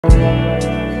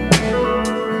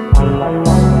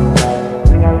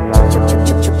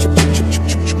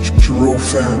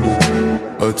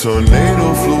A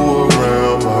tornado flew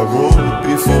around my room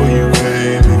before you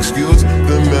came. Excuse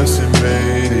the mess it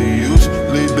made. It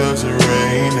usually doesn't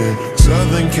rain in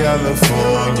Southern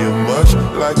California, much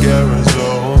like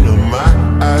Arizona. My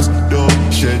eyes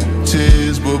don't shed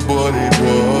tears, but boy they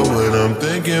pour when I'm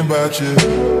thinking about you.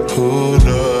 Oh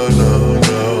no, no,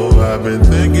 no, I've been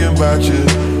thinking about you.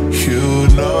 You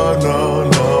no, no,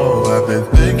 no, I've been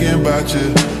thinking about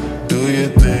you. Do you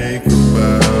think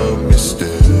about me still?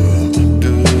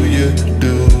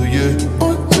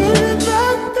 Or do you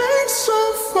not think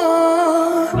so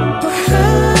far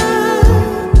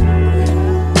ahead?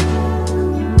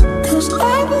 'Cause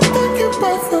I've been thinking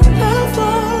about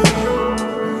forever.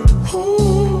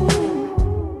 Ooh.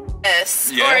 Yes.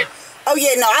 Yeah. Oh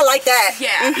yeah, no, I like that.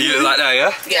 Yeah. You like that,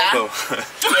 yeah? Yeah. Cool.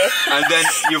 And then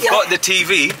you've got the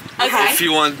TV. Okay. If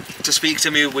you want to speak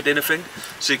to me with anything,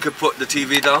 so you could put the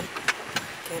TV down.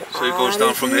 So it goes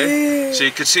down from here. So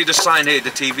you could see the sign here,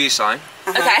 the TV sign.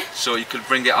 Okay. So you could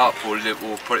bring it up or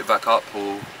put it back up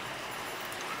or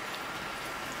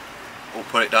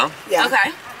put it down. Yeah.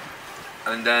 Okay.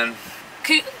 And then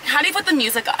How do you put the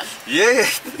music on? yeah,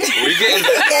 we're getting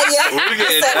there. Yeah. We're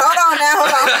getting Said, there. hold on now,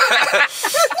 hold on.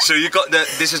 So you got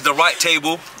this is the right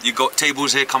table. You got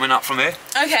tables here coming up from here.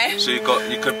 Okay. So you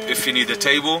could if you need a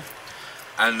table,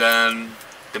 and then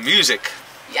the music.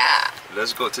 Yeah.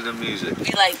 Let's go to the music.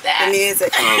 We like that. The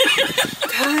music.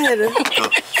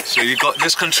 God. So you got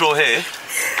this control here.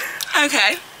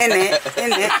 Okay. In it.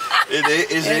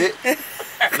 Is it? You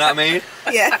know what I mean?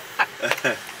 Yeah.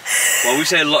 Well, we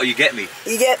say a lot. You get me.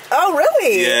 You get, oh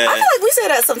really? Yeah. I feel like we say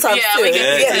that sometimes Yeah, too. we get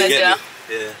Yeah, me. you Yeah. get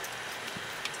me.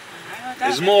 Yeah.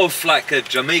 It's more of like a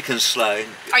Jamaican slang.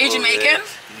 Are you over Jamaican? there.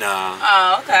 Nah.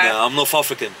 Oh, okay. Nah, I'm North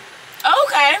African. Oh,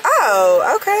 okay.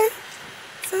 Oh, okay.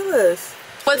 So this.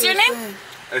 What's your name?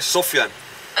 Sofian.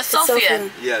 Sofian.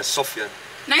 Yeah, Sofian.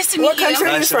 Nice to meet What country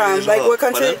you. are you Nice to meet you from? as Like well. what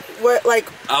country? Pardon? Where, like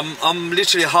I'm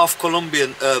literally half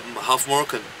Colombian, half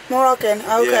Moroccan. Moroccan.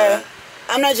 Okay. Yeah.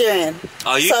 I'm Nigerian.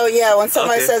 Are you? So yeah, when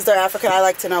somebody Okay. says they're African, I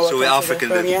like to know what So we're country African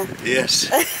they're then. from. Yes.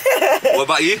 What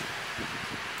about you?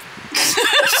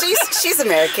 She's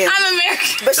American. I'm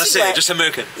American. But That's she's it, black. just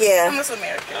American. Yeah. I'm just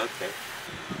American. Okay.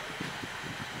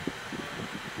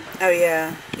 Oh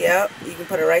yeah. Yep. You can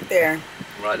put it right there.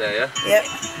 Right there, yeah? Yep.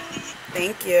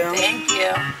 Thank you. Thank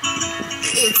you.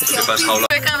 Give us how long?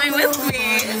 For coming with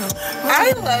me.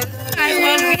 I love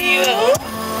you.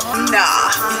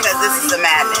 Nah, because this is the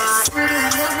madness.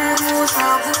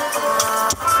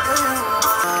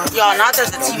 Y'all, not there's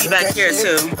a TV back here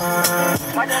too.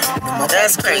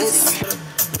 That's crazy.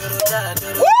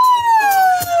 Woo!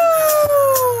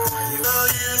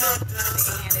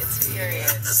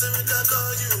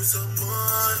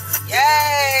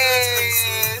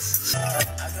 Yes!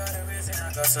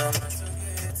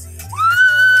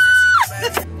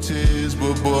 Tears,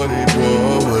 but boy they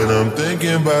pour when I'm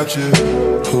thinking about you.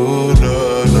 Oh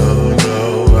no, no,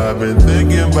 no, I've been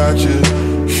thinking about you.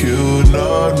 You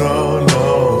no, no,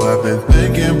 no, I've been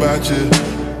thinking about you.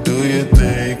 Do you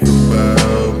think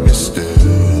about me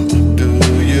still? Do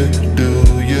you?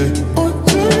 Or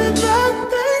do you not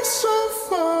think so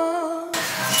far?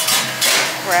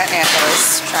 We're at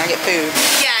Nando's trying to get food.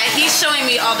 Yeah, he's showing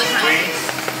me all the time.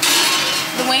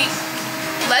 The wing.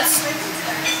 Let's.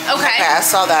 Okay. I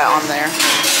saw that on there.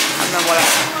 And then what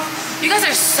else? You guys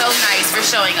are so nice for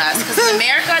showing us. Because in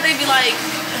America, they'd be like,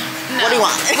 no. What do you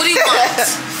want? What do you want?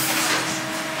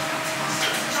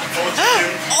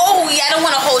 Oh, yeah, I don't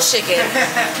want a whole chicken.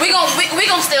 We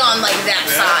gonna stay on like that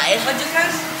side. But you can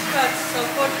cut, so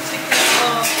for the chicken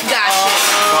or... Gotcha.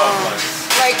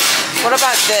 Like, what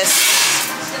about this?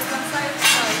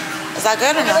 Is that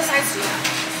good or no?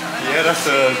 Yeah, that's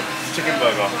a chicken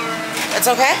burger. It's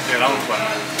okay? Yeah, that one's fine.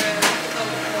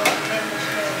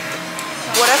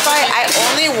 What if I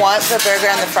only want the burger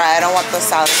and the fry? I don't want the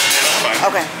salad. Fine.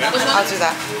 Okay, Yeah. I'll do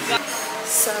that.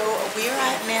 So we're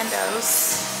at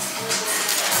Nando's.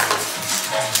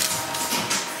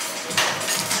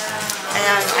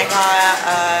 And I got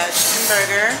a chicken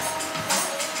burger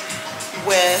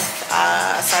with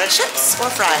a side of chips or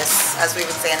fries, as we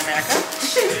would say in America.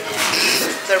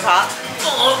 They're pop.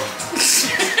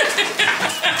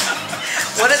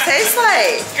 What it tastes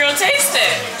like? Girl, taste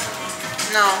it.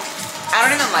 No, I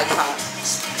don't even like pop.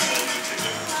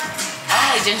 I don't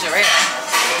like ginger ale.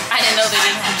 I didn't know they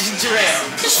didn't have ginger ale.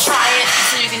 Just try it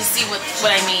so you can see what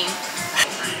I mean.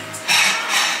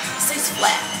 It tastes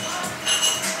flat.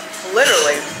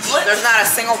 Literally. There's not a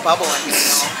single bubble in here.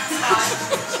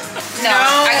 No,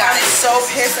 I got I'm it. so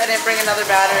pissed I didn't bring another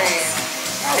battery.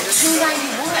 I just,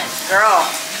 $2.91. girl,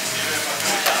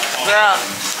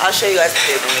 I'll show you guys the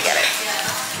food when we get it.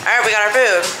 All right, we got our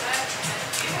food.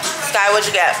 Sky, what'd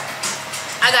you get?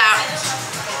 I got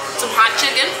some hot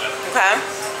chicken, Okay.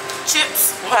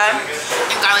 chips, Okay.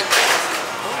 and garlic bread.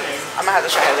 I'm gonna have to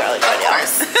try the garlic bread, y'all.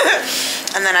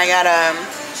 And then I got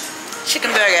chicken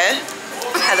burger,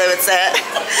 Heather would say it,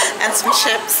 and some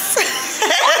chips.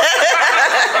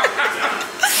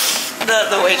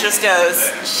 The waitress goes,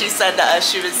 she said to us,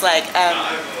 she was like,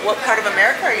 what part of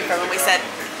America are you from? And we said,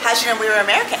 how'd you know we were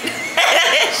American?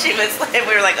 She was like,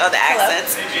 we were like, oh, the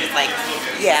accents. And she was like,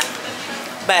 yeah.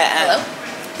 But Hello?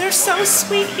 they're so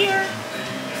sweet here.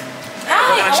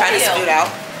 Hi, We're gonna how try are this you? food out.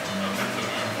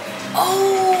 Oh,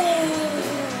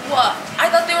 I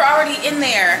thought they were already in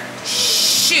there.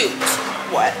 Shoot.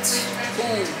 What?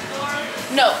 Ooh.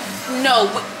 No,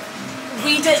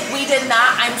 we did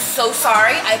not. I'm so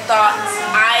sorry.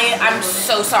 I'm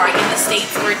so sorry. In the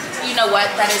States, you know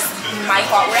what? That is my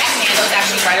fault. We're at Nando's,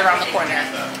 actually right around the corner.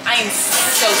 I am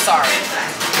so sorry.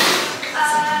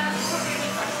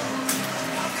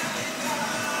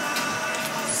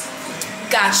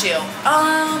 Got you.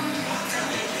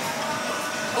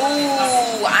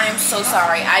 Ooh, I am so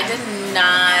sorry. I did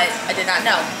not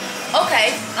know.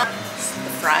 Okay. The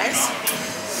fries?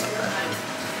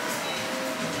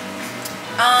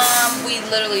 We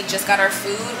literally just got our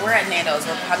food. We're at Nando's.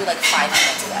 We're probably like 5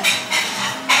 minutes away.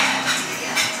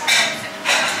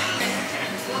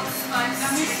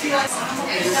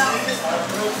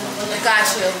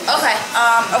 Got you. Okay.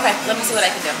 Okay. Let me see what I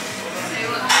can do.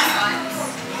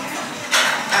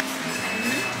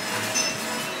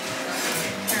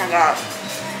 Oh my god.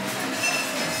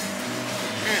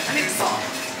 I need salt.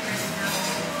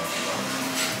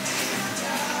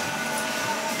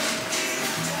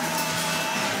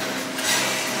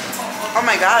 Oh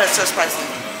my god, it's so spicy.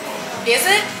 Is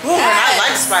it? Ooh, and I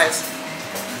like spice.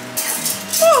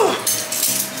 Ooh.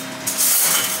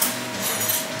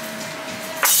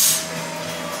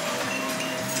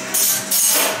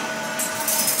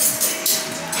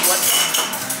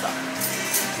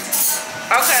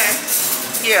 Okay.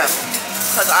 Yeah.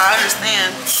 Because I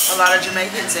understand a lot of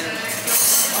Jamaicans and,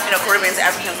 you know, Caribbeans,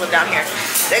 Africans live down here.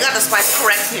 They got the spice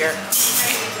correct here.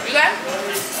 You got?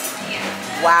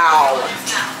 Wow.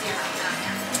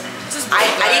 I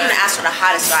didn't even ask for the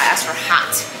hottest, so I asked for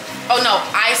hot. Oh no,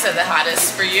 I said the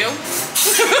hottest for you.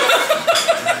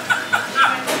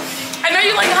 I know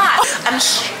you like hot. I'm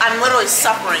literally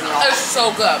suffering, y'all. It's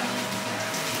so good.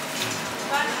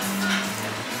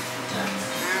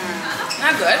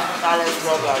 Not good. That is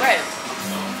real good. Right.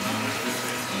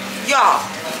 Y'all,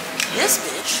 this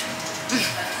bitch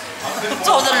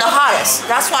told them the hottest.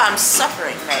 That's why I'm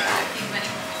suffering right now.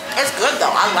 It's good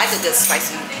though. I like a good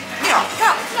spicy. No,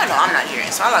 I'm not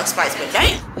hearing, so I like spice, but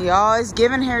dang. Y'all, it's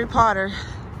giving Harry Potter.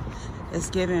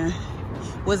 It's giving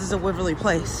Wizards of Waverly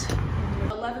Place.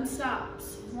 11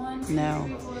 stops. 1, 2, No,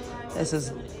 3, 4, 5, this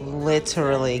is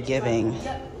literally giving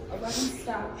 11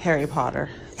 stops. Harry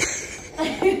Potter.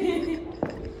 Alright.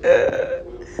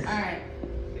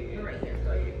 You're right here.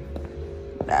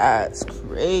 That's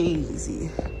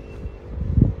crazy.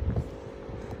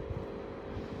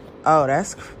 Oh,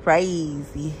 that's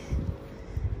crazy.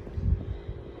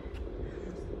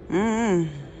 I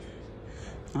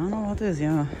don't know about this,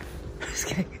 y'all. Just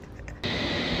kidding.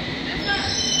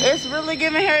 It's really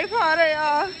giving Harry Potter,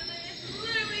 y'all. It's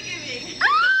literally giving.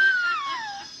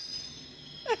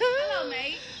 Hello,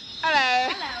 mate.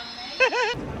 Hello.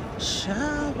 Hello, mate.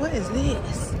 Child, what is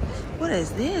this? What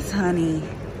is this, honey?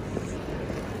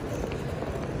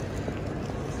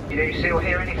 You don't see or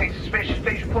hear anything suspicious,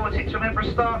 please report it to a member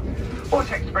of staff or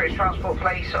text the British Transport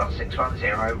Police on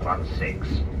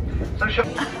 61016. So Is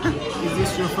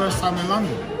this your first time in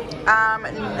London?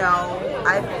 No.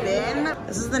 I've been.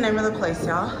 This is the name of the place,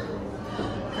 y'all.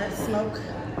 Let's smoke.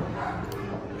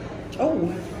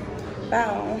 Oh.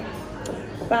 Bow.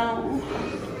 Bow.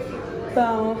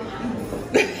 Bow.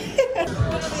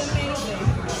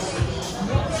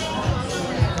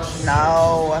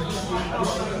 No.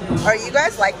 Are you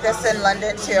guys like this in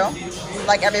London too?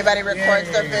 Like everybody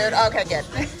records their food? Okay, good.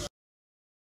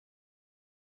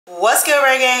 What's good,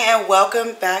 Ray Gang, and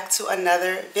welcome back to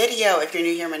another video. If you're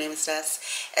new here, my name is Dess,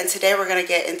 and today we're gonna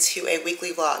get into a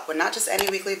weekly vlog, but not just any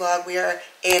weekly vlog. We are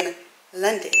in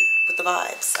London with the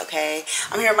vibes, okay?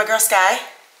 I'm here with my girl Sky.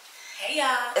 Hey,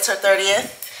 y'all. It's her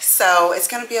 30th, so it's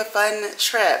gonna be a fun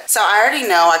trip. So I already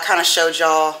know, I kind of showed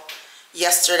y'all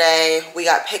yesterday, we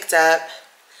got picked up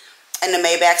in the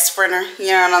Maybach Sprinter,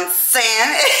 you know what I'm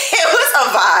saying? It was a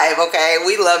vibe, okay?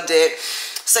 We loved it.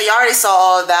 So y'all already saw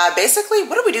all of that. Basically,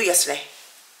 what did we do yesterday?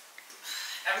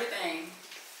 Everything.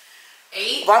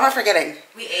 Ate? What am I forgetting?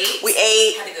 We ate. We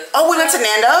ate. Had to go. Oh, we went to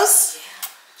Nando's? Yeah.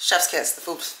 Chef's kiss. The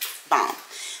food's bomb.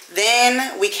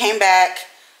 Then we came back,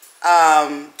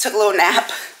 took a little nap,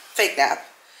 fake nap,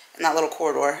 in that little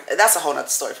corridor. That's a whole nother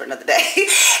story for another day.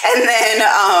 And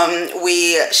then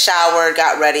we showered,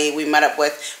 got ready. We met up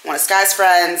with one of Sky's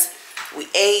friends. We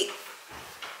ate.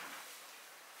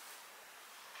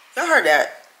 Y'all heard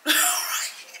that?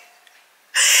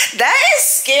 That is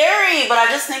scary, but I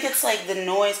just think it's like the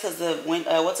noise because the wind,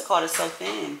 what's it called, is so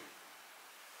thin.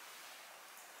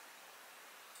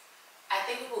 I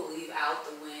think we will leave out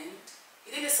the wind.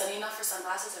 You think it's sunny enough for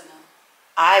sunglasses or no?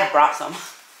 I brought some.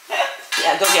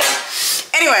 Yeah, go get them.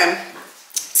 Anyway,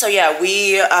 so yeah,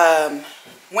 we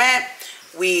went.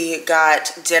 We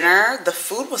got dinner. The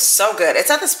food was so good. It's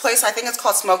at this place, I think it's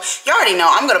called Smoke. You already know.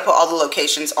 I'm going to put all the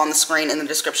locations on the screen in the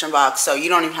description box, so you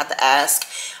don't even have to ask.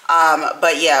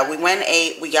 But yeah, we went and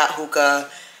ate. We got hookah.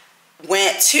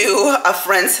 Went to a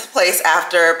friend's place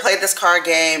after. Played this card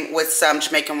game with some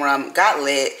Jamaican rum. Got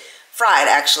lit. Fried,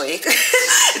 actually.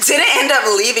 Didn't end up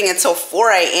leaving until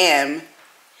 4 a.m.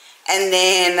 And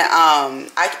then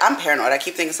I'm paranoid. I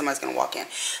keep thinking somebody's going to walk in.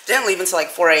 Didn't leave until like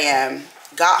 4 a.m.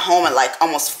 Got home at like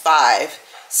almost 5,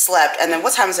 slept, and then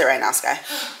what time is it right now, Sky?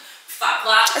 5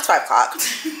 o'clock. It's 5 o'clock.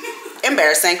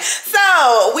 Embarrassing.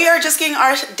 So we are just getting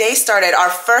our day started, our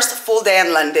first full day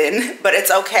in London, but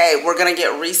it's okay. We're gonna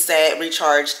get reset,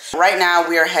 recharged. Right now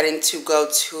we are heading to go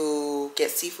to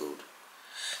get seafood.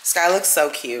 Sky looks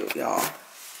so cute, y'all.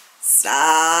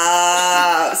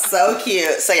 Stop. So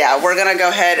cute. So yeah, we're gonna go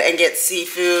ahead and get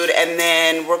seafood, and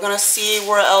then we're gonna see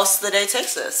where else the day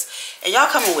takes us. And y'all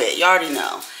coming with, you already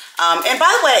know. And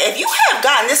by the way, if you have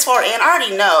gotten this far in, I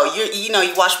already know, you know,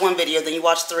 you watch one video, then you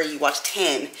watch 3, you watch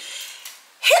 10. Hit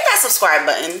that subscribe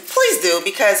button, please do,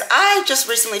 because I just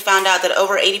recently found out that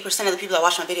over 80% of the people that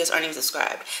watch my videos aren't even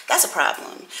subscribed. That's a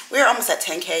problem. We're almost at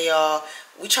 10K, y'all.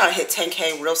 We trying to hit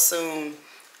 10K real soon.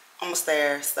 Almost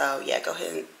there. So yeah, go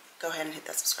ahead and hit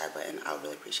that subscribe button. I would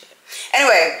really appreciate it.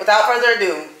 Anyway, without further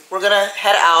ado, we're gonna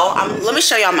head out. Let me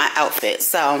show y'all my outfit.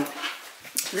 So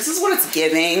this is what it's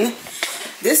giving.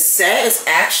 This set is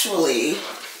actually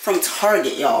from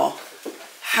Target, y'all.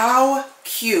 How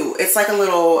cute. It's like a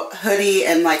little hoodie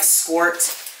and like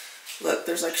skirt. Look,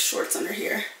 there's like shorts under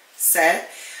here. Set.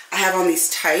 I have on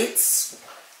these tights.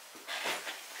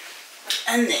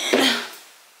 And then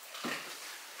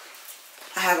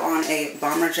I have on a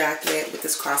bomber jacket with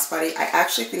this crossbody. I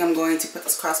actually think I'm going to put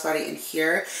this crossbody in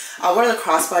here. I'll wear the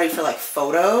crossbody for like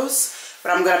photos,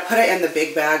 but I'm gonna put it in the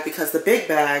big bag because the big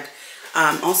bag,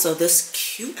 also this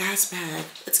cute ass bag,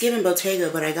 it's giving Bottega,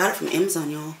 but I got it from Amazon,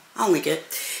 y'all. I'll link it.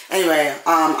 Anyway,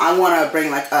 I wanna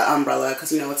bring like an umbrella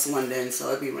because you know it's London, so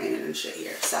it'll be raining and shit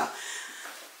here. So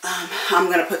I'm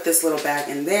gonna put this little bag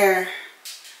in there.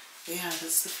 Yeah, this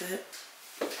is the fit.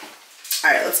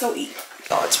 All right, let's go eat.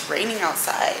 Oh, it's raining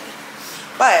outside,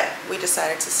 but we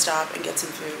decided to stop and get some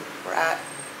food. We're at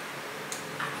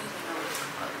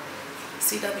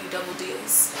CW Double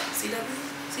Deals. CW?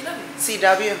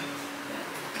 CW. Yeah.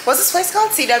 What's this place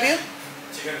called? CW?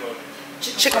 Chicken World.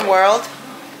 Chicken World.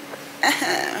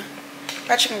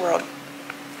 Got Chicken World.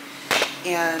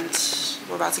 And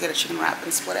we're about to get a chicken wrap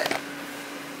and split it.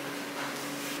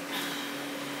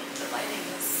 The lighting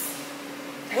is...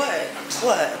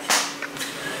 What?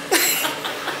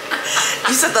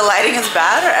 You said the lighting is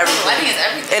bad or everything? The lighting is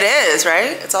everything. It is,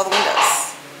 right? It's all the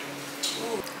windows.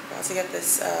 Ooh. About to get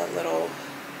this little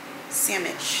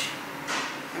sandwich.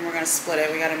 And we're going to split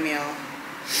it. We got a meal.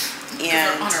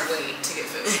 And we're on our way to get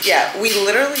food. Yeah, we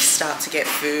literally stopped to get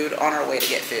food on our way to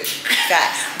get food.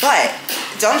 Fact. But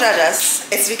don't judge us.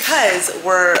 It's because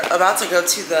we're about to go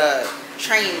to the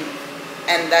train.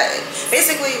 And that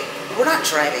basically, we're not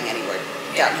driving anywhere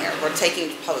down here. We're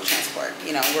taking public transport.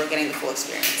 You know, we're getting the full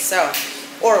experience. So,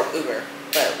 or Uber,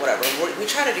 but whatever. We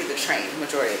try to do the train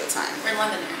majority of the time. We're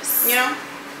Londoners. You know?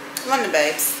 London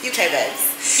babes. UK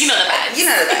babes. You know the vibes. You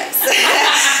know the vibes.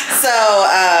 So,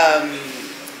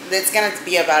 it's going to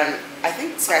be about, I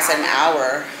think Sky said an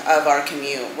hour of our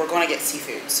commute. We're going to get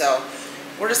seafood. So,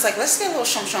 we're just like, let's get a little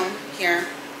shum-shum here.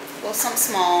 A little something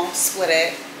small, split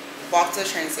it. Walk to the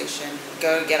train station,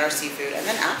 go get our seafood, and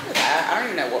then after that, I don't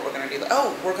even know what we're gonna do.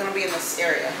 Oh, we're gonna be in this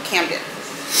area, Camden.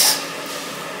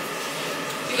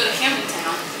 You go to Camden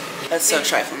Town. That's so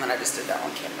trifling that I just did that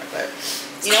on camera, but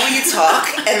you know when you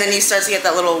talk and then you start to get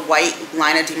that little white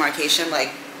line of demarcation,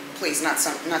 like, please, not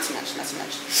too much.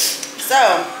 So,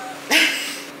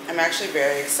 I'm actually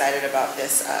very excited about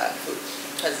this food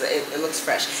because it looks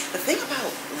fresh. The thing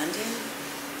about London,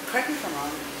 correct me if I'm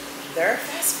wrong, their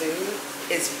fast food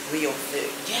is real food.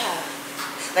 Yeah.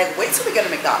 Like, wait till we go to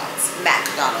McDonald's.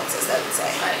 McDonald's, as they would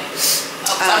say. Right.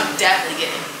 Oh, I'm definitely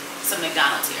getting some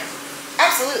McDonald's here.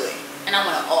 Absolutely. And I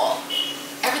want it all.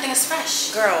 Everything is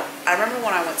fresh. Girl, I remember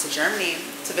when I went to Germany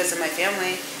to visit my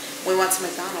family, we went to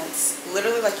McDonald's.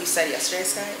 Literally, like you said yesterday,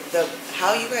 Sky,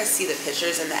 how you guys see the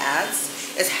pictures and the ads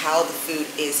is how the food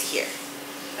is here.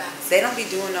 Facts. They don't be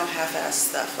doing no half-ass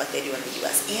stuff like they do in the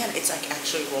US. And it's like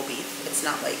actually raw beef. It's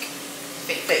not like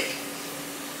fake.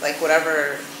 Like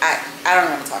whatever, I don't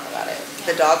want to talk about it.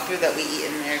 The dog food that we eat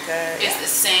in America is the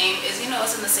same, it's in the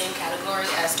same category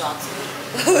as dog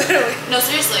food. Literally. No,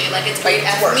 seriously, like it's grade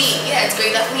F meat. Yeah, it's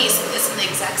grade F meat. So it's in the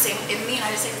exact same, in the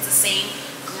United States, it's the same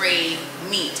grade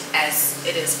meat as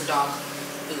it is for dog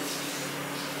food.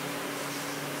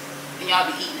 And y'all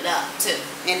be eating it up too.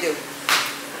 And do.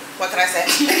 What can I say?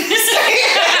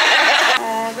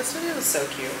 Oh, this video is so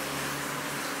cute.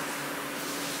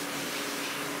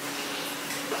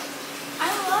 I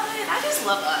love it. I just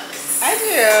love us. I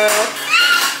do.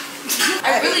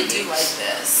 I really do like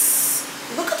this.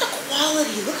 Look at the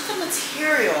quality. Look at the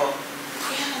material.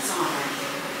 Amazon.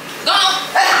 Go!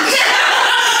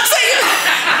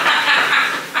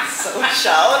 So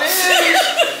childish.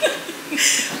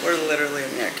 We're literally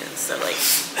Americans. So like,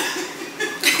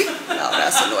 no,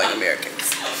 that's annoying Americans.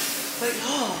 But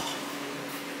y'all,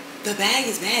 the bag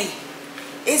is baggy.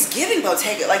 It's giving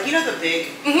Bottega. Like, you know the big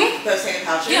Bottega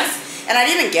pouches? Yeah. And I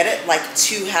didn't even get it like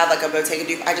to have like a Bottega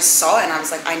dupe. I just saw it and I was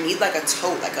like, I need like a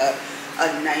tote, like a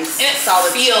nice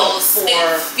solid tote for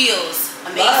it feels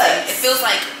amazing. buds. It feels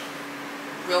like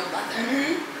real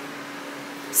leather.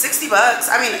 60 bucks.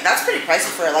 I mean, that's pretty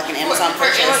pricey for like an Amazon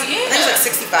purchase. Yeah. I think it's like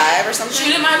 65 or something.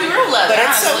 Shoot, it might be real leather, but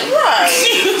it's so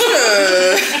honestly.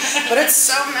 But it's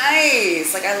so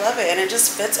nice. Like, I love it, and it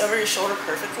just fits over your shoulder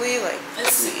perfectly. Like,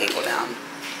 It's let me go down.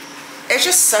 It's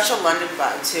just such a London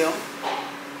vibe too.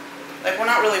 Like, we're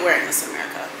not really wearing this in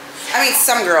America. I mean,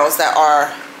 some girls that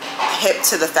are hip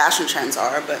to the fashion trends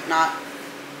are, but not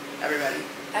everybody.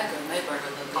 That gourmet burger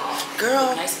look good. Girl,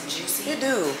 Look nice and juicy. You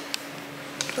do.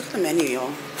 Look at the menu,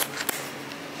 y'all.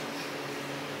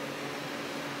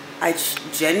 I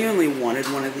genuinely wanted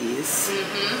one of these.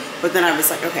 But then I was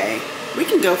like, okay, we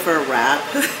can go for a wrap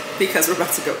because we're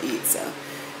about to go eat, so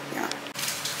yeah.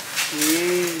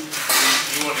 You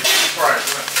want to fry it,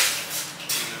 right?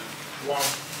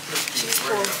 She's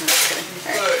cool. No, just kidding.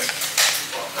 All right.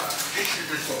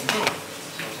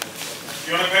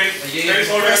 You want to pay?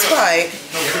 That's right.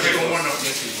 No, they don't want no.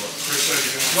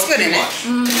 It's good in it.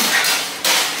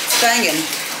 It's banging.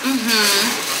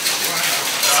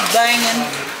 It's banging.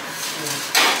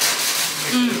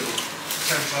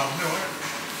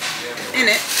 In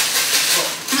it.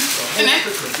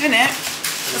 In it.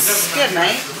 It's good,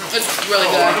 mate. It's really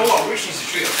good. I know what. Where she's a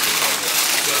trail.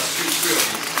 Street trail.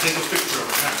 Take a picture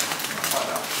of her now.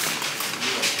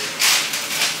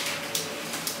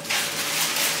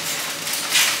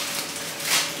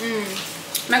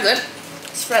 Isn't that good?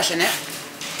 It's fresh, in it.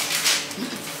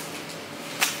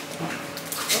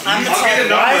 I'm the type,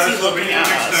 why is he looking at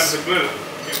us?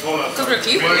 Because we're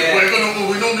cute.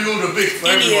 We normally order big for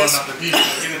everyone at the deal.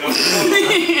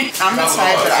 I'm the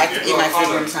type that I can eat my food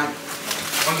room temp.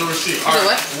 On the receipt. You do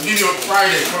what? We'll give you a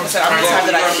Friday. I said I'm the type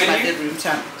that I can eat my food room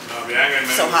temp.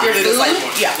 So hot Your food is like,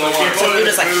 food? yeah. So food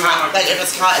is like hot. Like if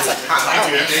it's hot, it's like hot. Like,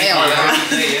 Hell no. I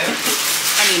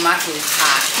need my food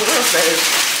hot.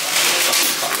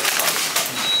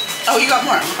 Oh, you got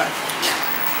more? Okay.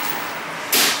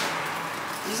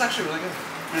 This is actually really good.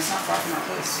 And it's not far from our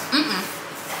place.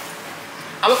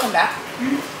 I will come back.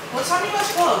 What time do you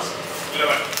guys close?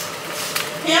 11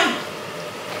 p.m.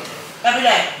 Every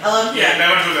day. 11 p.m. Yeah,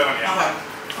 11 to 11, yeah. Okay.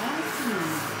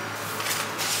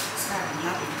 Sorry, I'm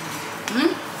happy.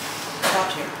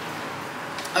 Watch here.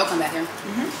 I will come back here.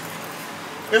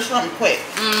 There's something quick.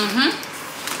 And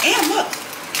look.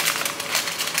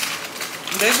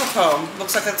 Basil comb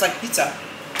looks like it's like pizza.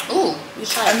 Ooh, you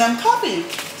try it. And then coffee.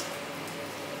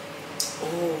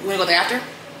 Oh, you want to go there after?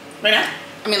 Right now?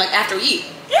 I mean, like after we eat.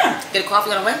 Yeah. Get a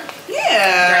coffee on the way?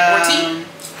 Yeah. Or tea?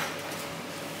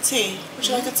 Tea. Would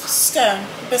you like a stone?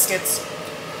 Biscuits.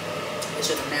 This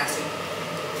shit's nasty.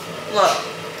 Look.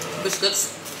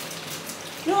 Biscuits?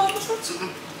 You don't like biscuits?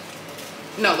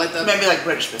 No, like the... Maybe like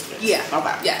British biscuits. Yeah.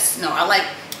 Okay. Yes. No, I like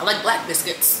black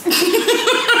biscuits.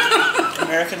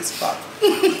 American as fuck.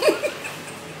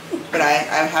 But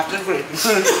I have to agree.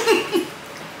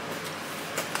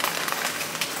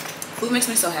 Food makes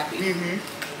me so happy.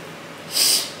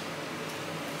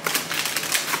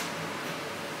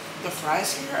 The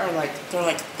fries here are like, they're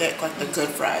like thick, like the good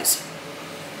fries.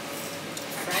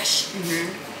 Fresh.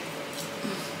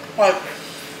 Like,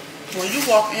 when you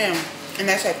walk in and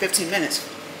they say 15 minutes,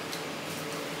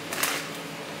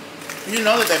 You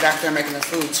know that they're back there making the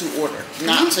food to order,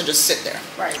 not to just sit there.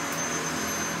 Right.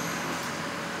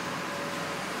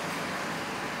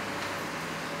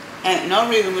 And no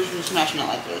reason we should be smashing it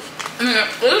like this.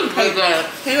 It is pretty good.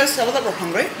 Can you guys tell that we're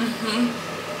hungry?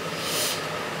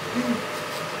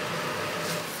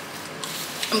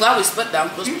 I'm glad we split them.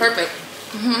 It was perfect.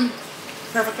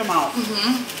 Perfect amount.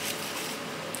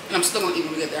 And I'm still gonna eat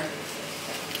when we get there.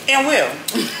 And will.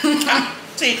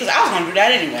 See, because I was gonna do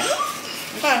that anyway.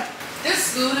 Okay.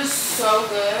 This food is so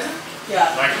good.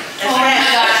 Yeah. Oh my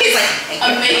god. He's like,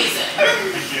 amazing.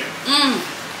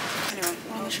 Anyway,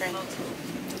 we're on the train.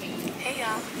 Hey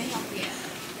y'all.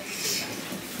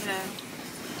 You know,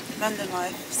 London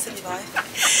life, city life.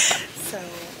 So,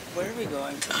 where are we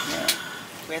going from here?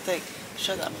 We have to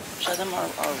show them our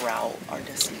route, our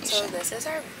destination. So this is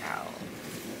our route.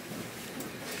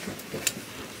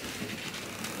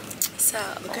 So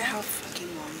Look at how fucking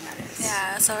long that is.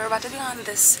 yeah, so we're about to be on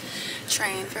this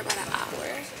train for about an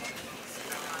hour.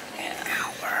 An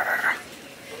hour.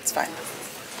 It's fine.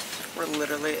 We're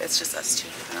literally, it's just us two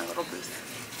in our little booth.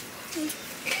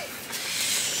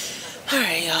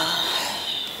 Alright, y'all.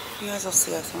 You guys will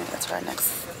see us when we get to our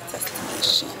next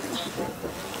destination.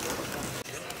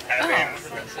 And then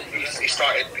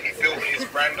he built his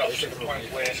brand up to the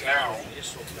point where now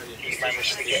he's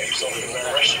managed to get himself his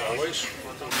own restaurant.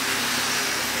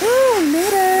 Woo,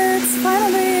 made it,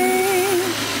 finally.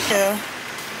 Yeah.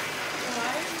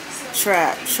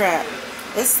 Trap.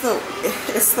 It's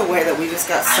the way that we just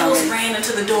got so I almost ran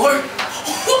into the door.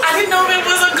 I didn't know it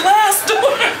was a glass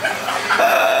door.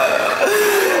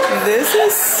 This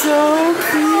is so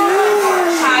cute.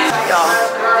 Y'all,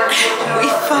 we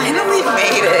finally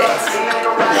made it. After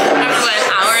an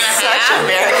hour and a Such half.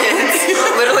 Americans.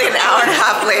 Literally an hour and a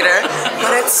half later.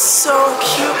 But it's so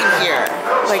cute in here.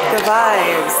 Like the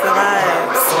vibes.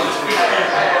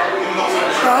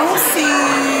 Rosie.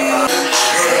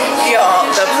 Y'all,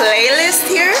 the playlist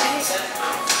here.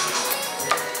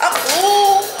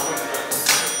 Oh.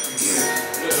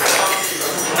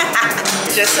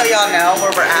 Just so y'all know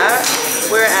where we're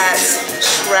at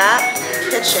Trap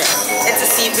Kitchen. It's a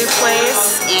seafood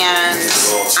place, and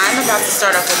I'm about to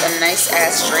start off with a nice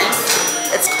ass drink.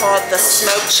 It's called the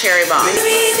Smoked Cherry Bomb.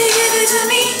 Baby, if you give it to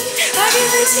me, I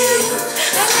give it to you.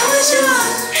 I know what you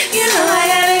want. You know I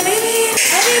got it, baby.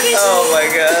 I give it to you. Oh my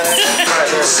god.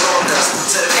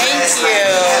 Thank you.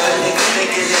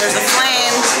 There's a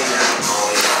flame.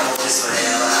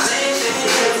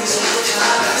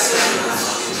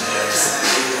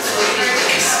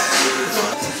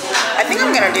 I think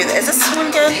I'm gonna do this. Is this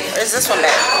one good? Or is this one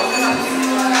better?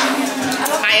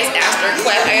 I asked her.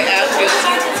 I asked you.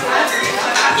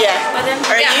 Yeah.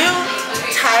 Are you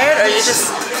tired or are you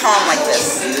just calm like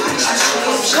this?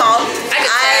 Calm?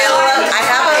 I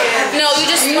have a... No, you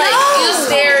just like, you just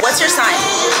there. What's your sign?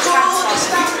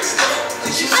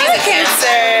 I'm a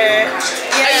Cancer.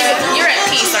 Yeah. You're at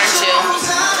peace, aren't you?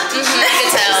 I can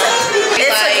tell.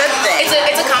 It's like, a good thing.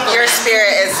 It's a compliment. Your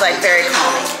spirit is like very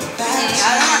calming.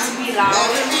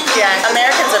 Yeah,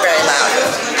 Americans are very loud.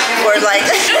 We're like,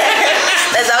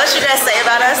 is that what you guys say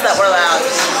about us? That we're loud?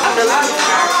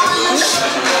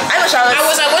 I wish I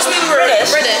was. I wish we were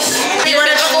British. You want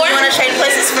to trade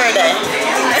places for a day?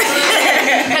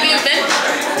 Have you been?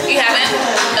 You haven't?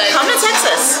 Come to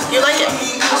Texas. You like it?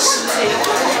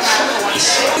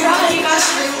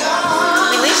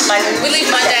 We leave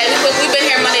Monday. We've been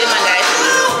here Monday to Monday.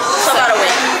 So about a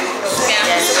week. Yeah.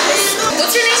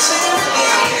 What's your name?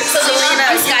 Selena.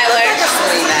 I'm Skylar.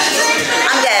 Selena.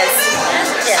 I'm Des.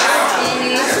 Yeah.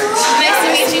 Nice to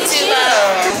meet you too,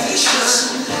 love.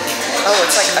 Oh,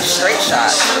 it's like a straight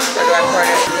shot. Or do I pour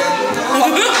it?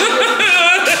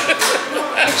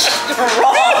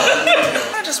 Wrong.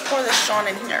 I'm gonna just pour this Sean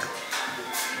in here.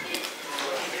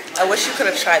 I wish you could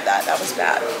have tried that. That was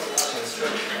bad.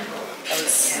 That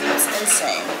was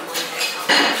insane.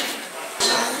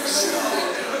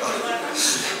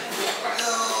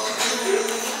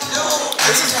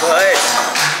 This is good.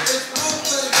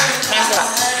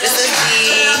 This is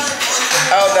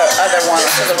the other one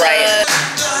to the right.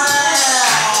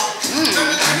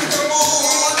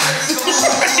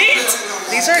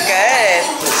 These are good.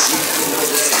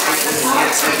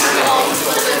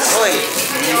 Boy,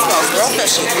 it smells real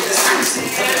fishy.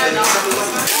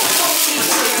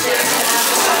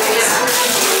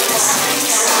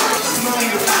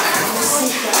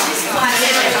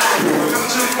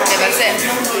 Okay, that's it.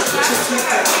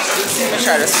 Let me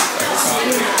try this one first.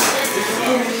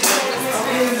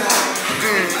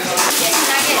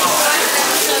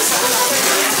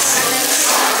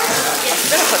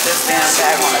 I'm gonna put this damn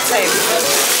bag on the table.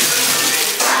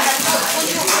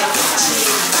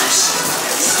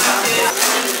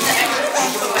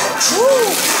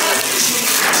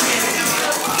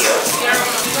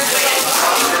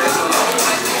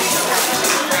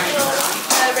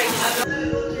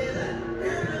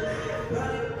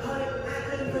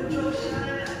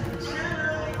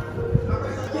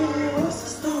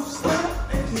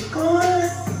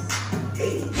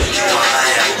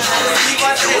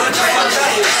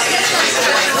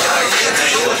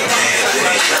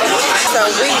 So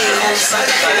we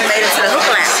made it to the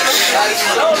hookah lounge,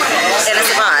 and it's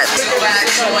a vibe.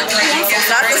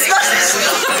 Not this much.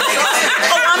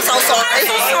 Oh, I'm so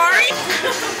sorry.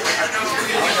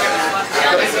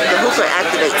 The hookah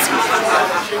activates me.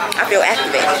 I feel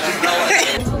activated.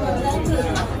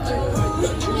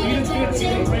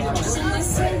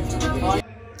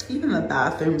 Even the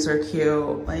bathrooms are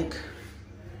cute. Like,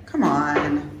 come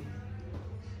on.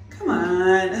 Come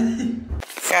on.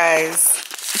 Guys.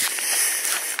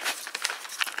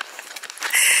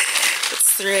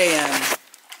 It's 3 a.m.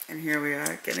 and here we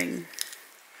are getting...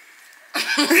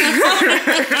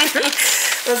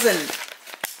 Listen,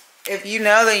 if you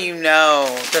know, then you know.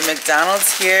 The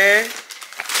McDonald's here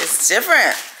is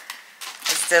different.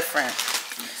 It's different.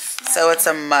 So it's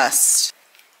a must.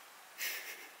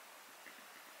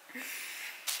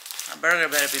 My burger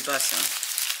better be busting.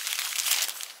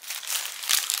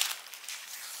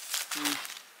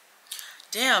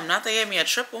 Damn, not they gave me a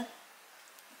triple.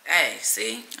 Hey,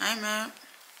 see? I ain't mad.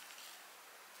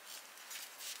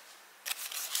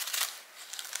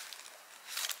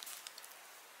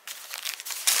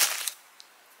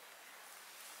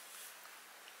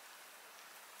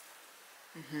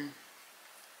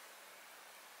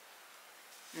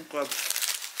 Okay.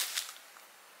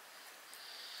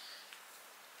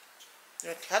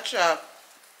 The ketchup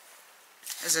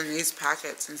is in these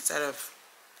packets instead of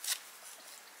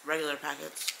regular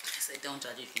packets. I said, don't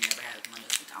judge if you've never had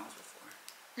London's McDonald's before.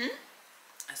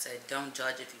 I said, don't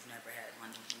judge if you've never had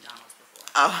London's McDonald's before.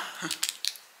 Oh.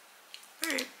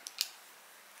 Alright.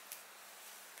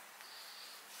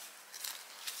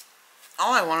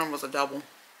 All I wanted was a double.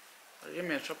 But give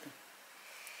me a triple.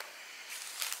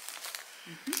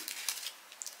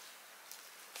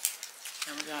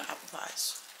 And we got apple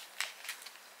pies.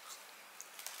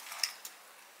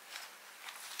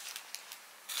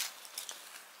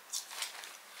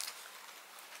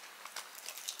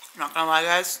 Not gonna lie,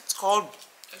 guys, it's cold.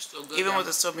 It's still good. Even with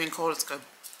it still being cold, it's good.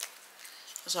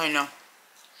 That's all you know.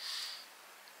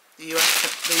 The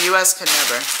U.S. can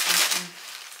never.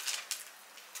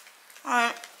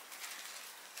 Alright.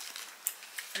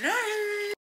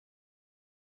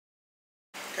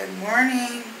 Good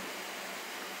morning.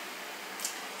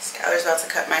 Skylar's about to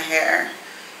cut my hair.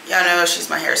 Y'all know she's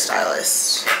my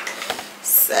hairstylist.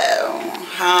 So,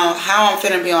 how I'm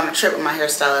finna be on a trip with my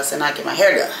hairstylist and not get my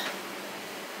hair done?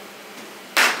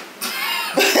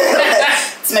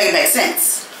 To make it make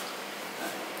sense.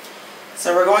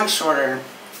 So we're going shorter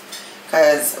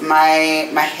because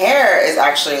my hair is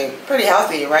actually pretty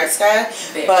healthy, right, Sky?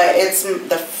 Very. But it's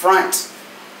the front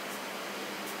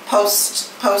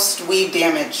post weave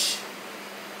damage.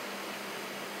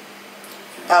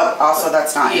 Oh, also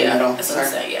that's not in the middle. That's what I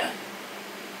said, yeah.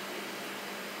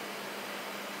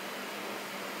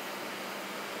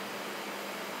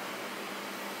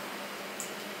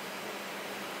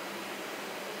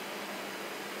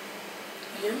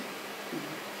 You?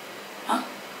 Huh?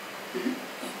 Yeah.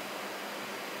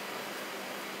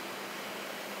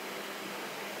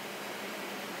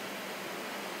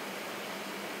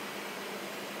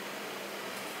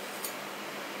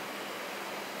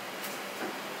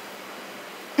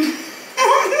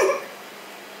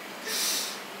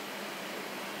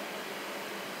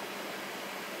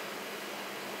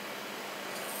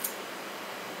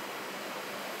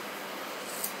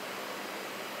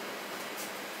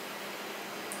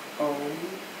 Oh.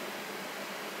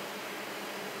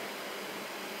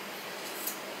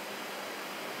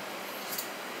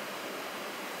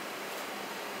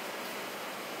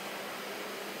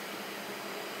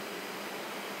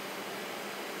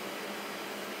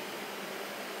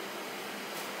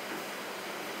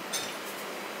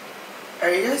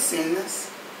 Are you guys seeing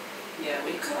this? Yeah,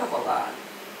 we cut off a lot.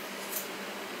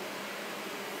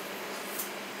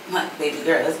 My baby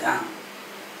girl is gone.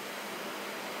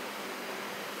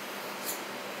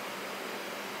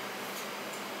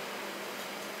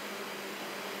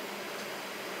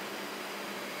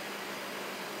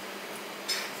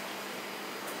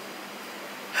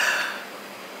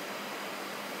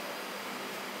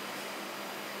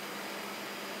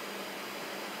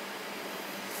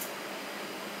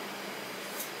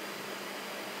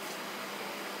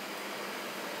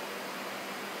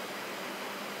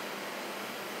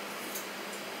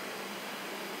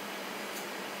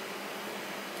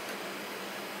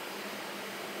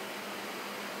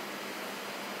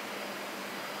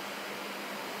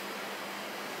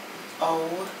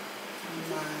 Oh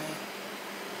my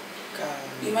god.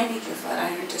 You might need your flat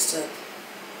iron just to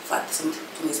flat some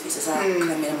of these pieces out. Because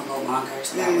I made them a little longer,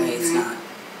 so that way it's not.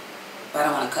 But I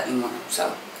don't want to cut anymore,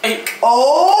 so.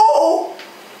 Oh!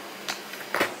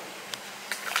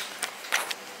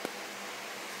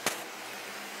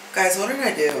 Guys, what did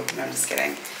I do? No, I'm just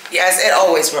kidding. Yes, it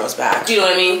always grows back. Do you know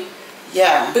what I mean?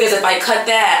 Yeah. Because if I cut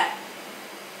that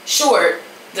short,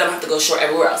 then I'm going to have to go short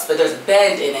everywhere else. But there's a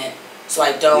bend in it, so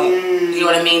I don't, you know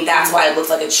what I mean? That's why it looks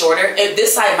like it's shorter. If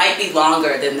this side might be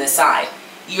longer than this side.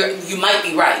 You might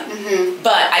be right.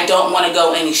 But I don't want to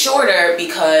go any shorter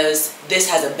because this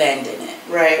has a bend in it.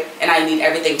 Right. And I need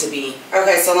everything to be...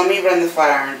 Okay, so let me run the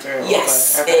flat iron through.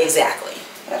 Yes, okay. exactly.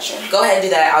 Gotcha. Go ahead and do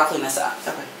that. I'll clean this up.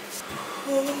 Okay.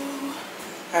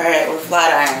 Alright, we're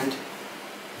flat ironed.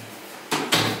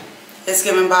 It's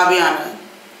giving Bobbiana.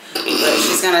 But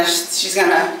she's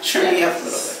gonna trim me up a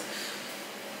little bit.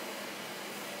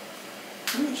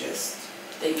 Let me just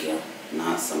Thank you.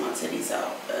 knock some of my titties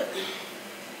out, but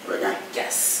we're done.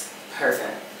 Yes.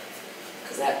 Perfect.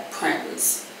 Because that print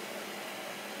was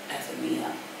effing me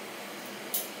up.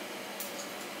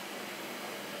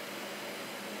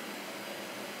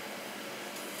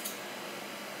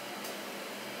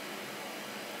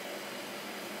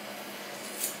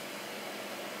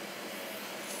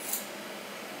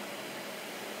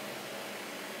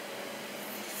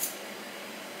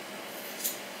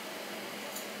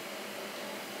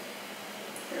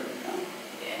 There we go.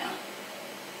 Yeah.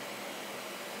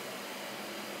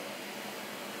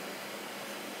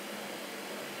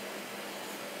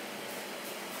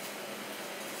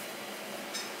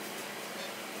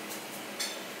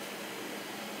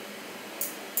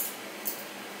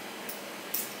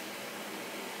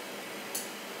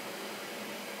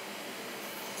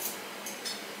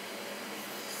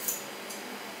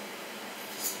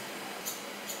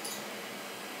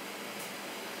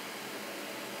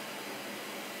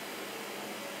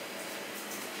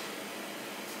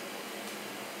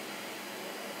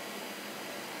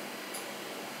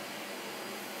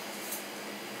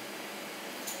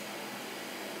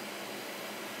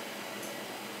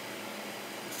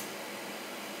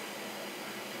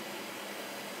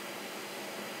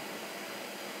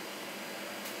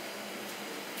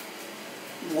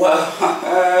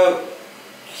 Whoa.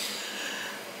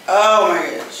 Oh my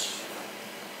gosh.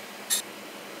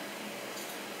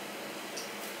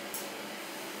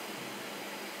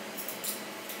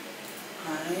 I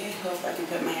hope I can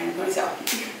put my hair in a ponytail.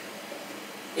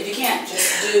 If you can't,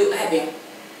 just do a headband.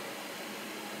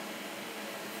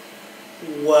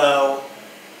 Whoa.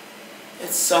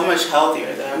 It's so much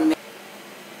healthier though.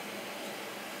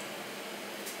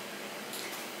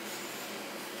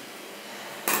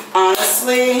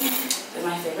 Honestly, That's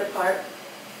my favorite part.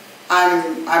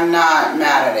 I'm not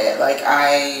mad at it. Like,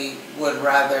 I would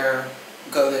rather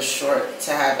go this short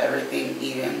to have everything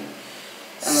even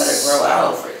and let it grow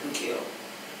out. So freaking cute.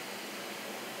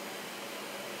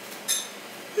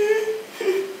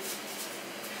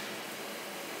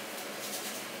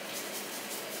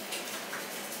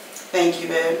 Thank you,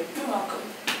 babe. You're welcome.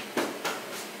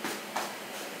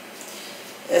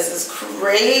 This is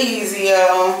crazy,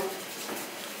 yo.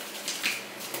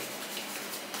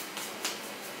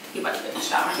 You about to get in the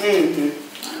shower.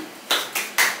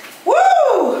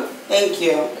 Woo! Thank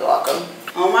you. You're welcome.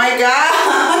 Oh my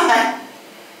god.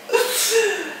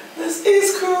 This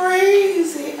is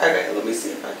crazy. Okay, let me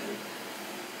see if I can.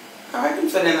 Oh, I can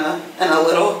fit in a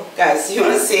little. Guys, you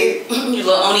want to see? You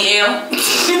little Oni L.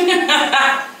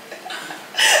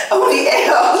 Only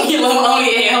L. You little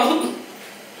Oni L.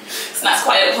 It's not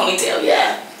quite a ponytail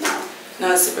yet.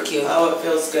 No, it's super cute. Oh, it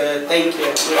feels good. Thank you.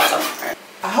 You're welcome. Right.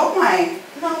 I hope my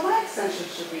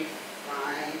extensions should be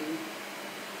fine.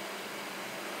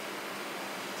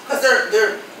 Cause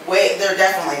they're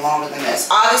definitely longer than this.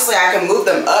 Obviously, I can move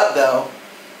them up though.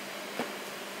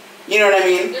 You know what I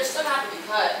mean? They're still gonna have to be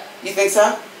cut. You think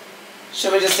so?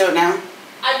 Should we just do it now?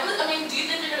 I mean, do you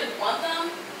think they're gonna want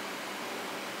them?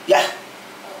 Yeah.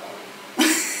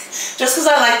 Just because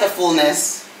I like the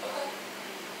fullness.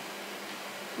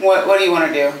 Okay. What do you want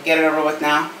to do? Get it over with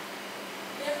now?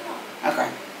 Yeah, come on. Okay.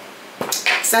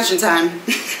 Extension time.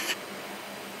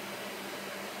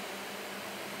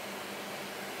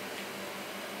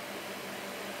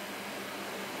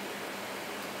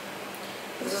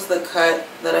 This is the cut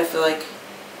that I feel like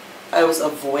I was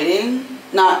avoiding.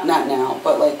 Not now,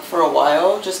 but like for a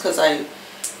while, just because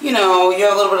you know, you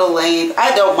have a little bit of length.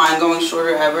 I don't mind going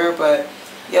shorter ever, but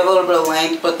you have a little bit of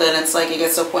length, but then it's like it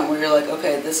gets to a point where you're like,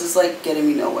 okay, this is like getting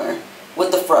me nowhere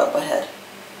with the front ahead.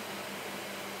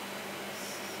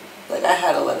 Like I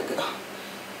had to let it go.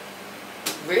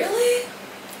 Really?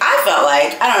 I felt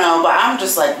I'm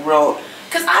just like real,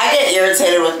 because I get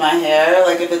irritated with my hair,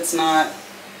 like if it's not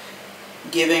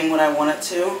giving what I want it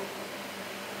to.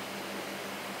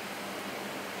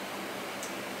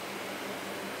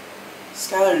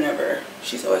 Skylar never.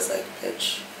 She's always like,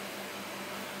 bitch.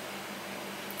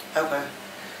 Okay.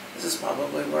 This is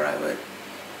probably where I would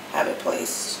have it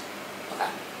placed.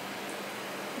 Okay.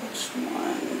 Which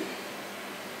one?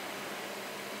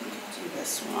 I'll do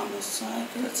this one on this side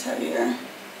because it's heavier.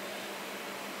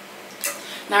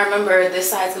 Now remember, this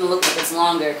side's gonna look like it's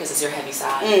longer because it's your heavy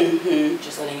side. Mm-hmm.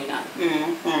 Just letting you know.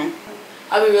 Mm-hmm.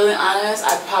 I'll be really honest,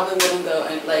 I probably wouldn't go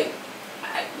in like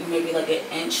maybe like an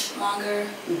inch longer.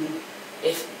 Mm-hmm.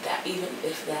 If that, even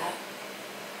if that.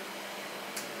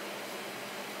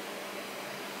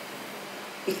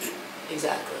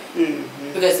 Exactly.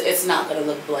 Mm-hmm. Because it's not gonna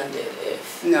look blended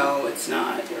if. No, it's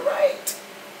not. You're right.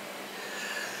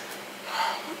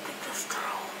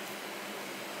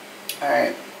 All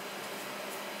right.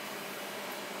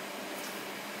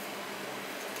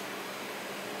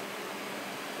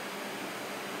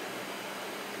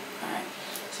 Alright.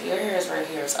 So your hair is right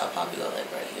here, so I'll probably go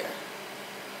like right here.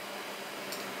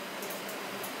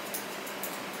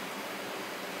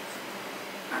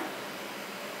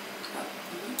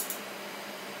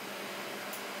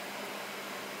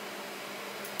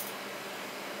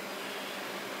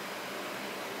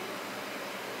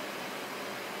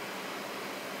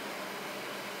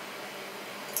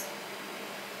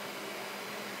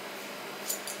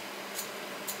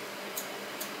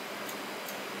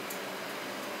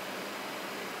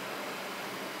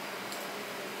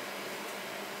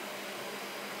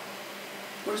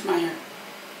 Where's my hair?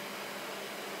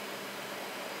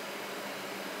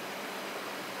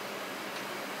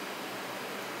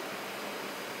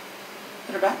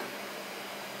 Put her back.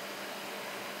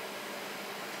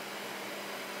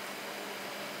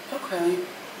 Okay.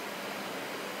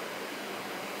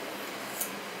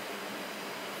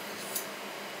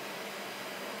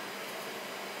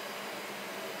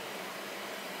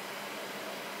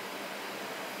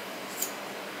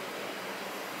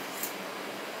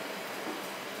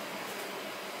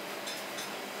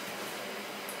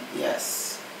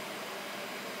 Yes.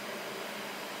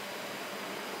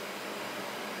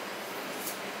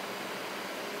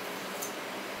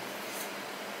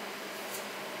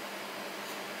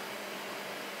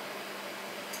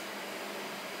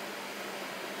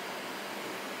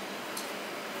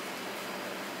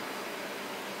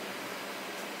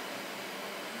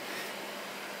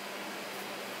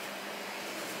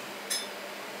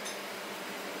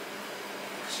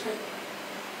 Sure.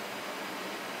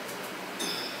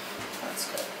 That's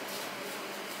good.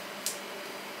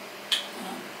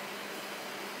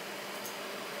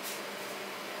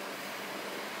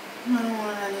 I don't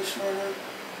want it any shorter.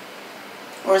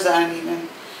 Or is that uneven?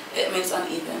 It makes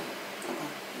uneven. Okay.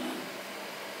 Yeah.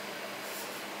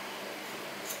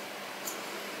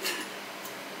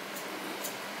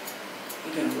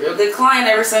 You've been a real good client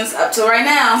ever since up to right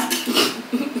now.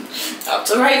 Up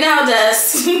to right now,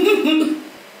 Des.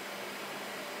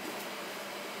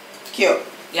 Cute.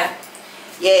 Yeah.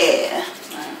 Yeah.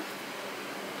 Alright.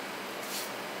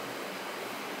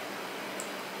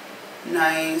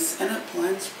 Nice. And it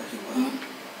blends pretty well.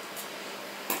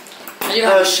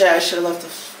 Oh shit, I should have left the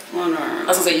flat iron. I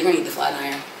was gonna say, you're gonna need the flat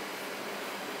iron.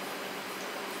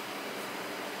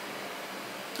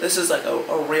 This is like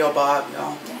a real bob,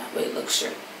 y'all. Yeah, wait, look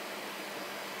straight.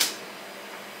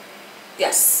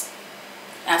 Yes.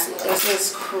 Absolutely. This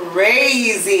is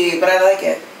crazy, but I like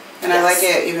it. And I like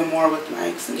it even more with my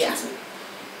extensions. Yeah.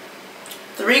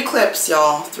 3 clips,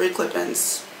 y'all. 3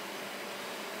 clip-ins.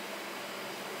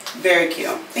 Very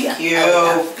cute. Thank you. Oh,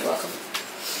 yeah. You're welcome.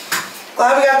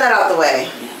 Glad we got that out the way.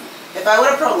 Yeah. If I would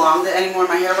have prolonged it anymore,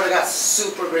 my hair would have got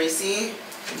super greasy.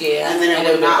 Yeah. And then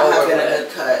it would not have been a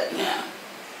good cut. Yeah.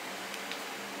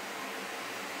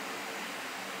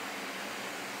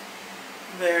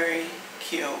 Very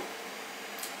cute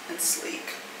and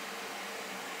sleek.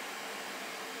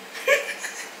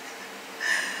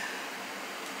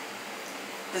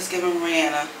 Let's give him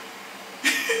Rihanna.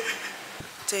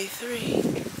 Day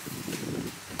 3.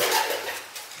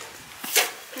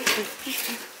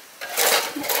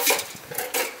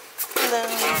 Hello.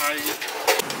 Hi.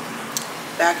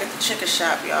 Back at the chicken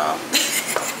shop, y'all.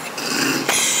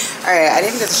 Alright, I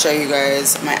didn't get to show you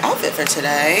guys my outfit for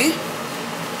today.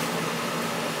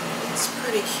 It's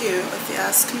pretty cute, if you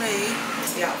ask me.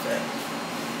 It's the outfit.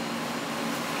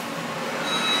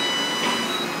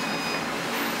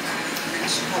 I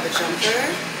should have a jumper,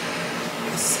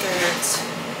 a skirt,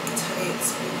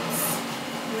 tights, boots,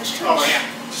 and this trench. Oh yeah,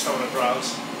 just on the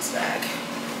brows. This bag.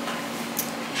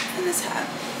 And this hat.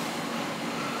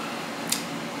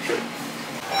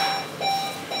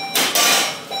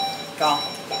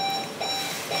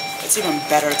 It's even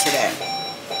better today.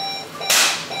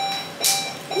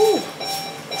 Ooh.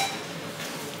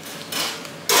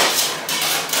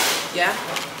 Yeah.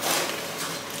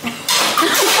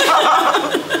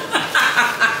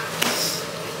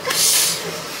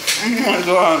 Oh my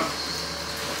god.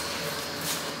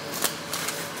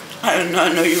 I did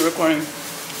not know you were recording.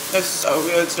 It's so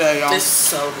good today, y'all. It's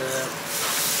so good.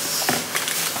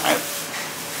 Alright.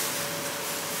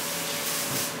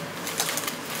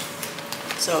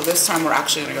 So this time we're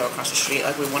actually gonna go across the street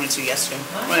like we wanted to yesterday.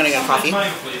 We're gonna get a coffee.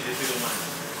 We're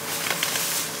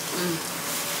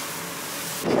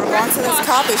going to this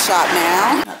coffee shop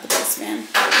now. Not the best man.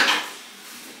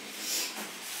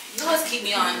 You always keep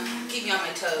me on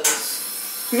my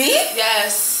toes. Me?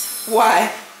 Yes.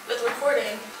 Why? With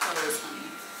recording. Oh, that was funny.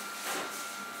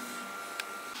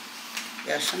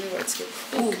 Yeah, show me where it's good.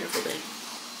 Ooh. Careful, babe.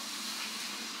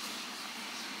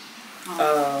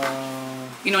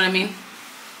 You know what I mean?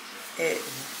 It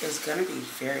is gonna be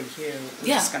very cute. We're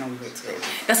Yeah. just gonna wait till it.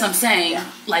 That's what I'm saying. Yeah.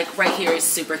 Like right here is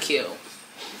super cute.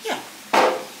 Yeah. So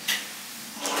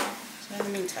in the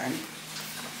meantime,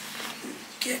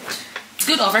 get.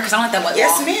 Scoot over because I want that wet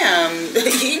Yes, wall. ma'am. You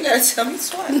ain't gotta tell me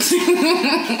twice.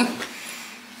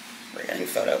 We're getting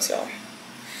photos, y'all. Alright.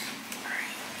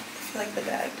 I feel like the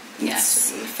bag.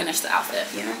 Yes. Finish the outfit.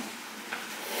 You know?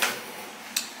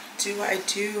 Do I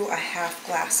do a half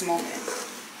glass moment?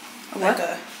 What? Like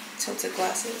a tilted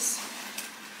glasses?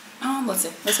 Let's see.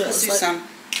 Let's see what it Let's looks do like. some.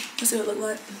 Let's see what it look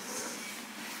like.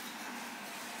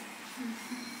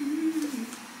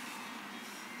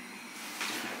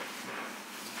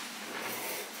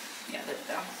 Yeah, there we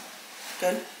go.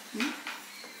 Good? Mm-hmm.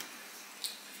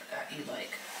 Forgot you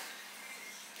like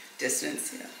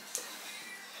Distance, yeah.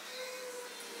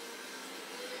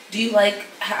 Do you like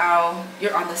how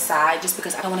you're on the side just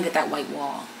because I don't want to get that white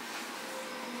wall?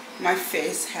 My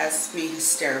face has me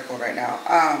hysterical right now.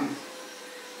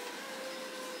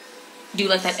 Do you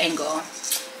like that angle?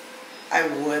 I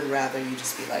would rather you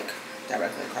just be like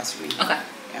directly across from me. Okay.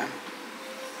 Yeah.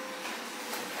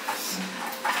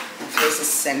 My face is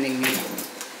sending me.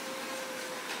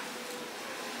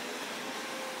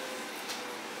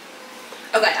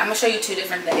 Okay, I'm gonna show you two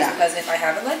different things because if I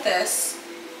have it like this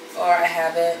or I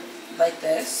have it like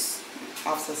this,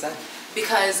 also side.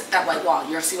 Because that white wall,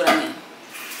 you'll see what I mean.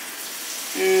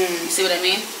 You see what I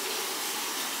mean?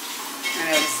 I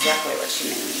know exactly what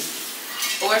you mean.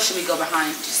 Or should we go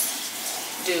behind? Just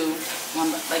do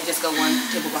one, like just go one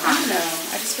table I behind. don't know.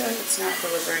 I just feel like it's not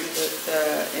delivering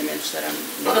the image that I'm.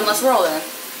 Well, then let's roll then.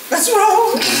 Let's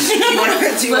roll.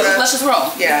 Let's just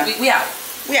roll. Yeah. We out.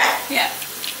 We out. Yeah.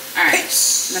 All right.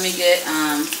 Let me get. Do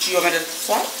you want me to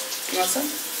swap? You want some?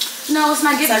 No, it's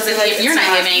not giving. So like if you're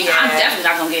not giving, yeah. I'm definitely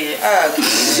not gonna get it.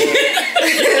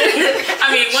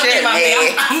 I mean, one thing about me,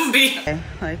 I'm gonna be.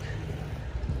 Like,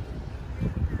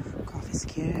 coffee's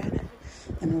good,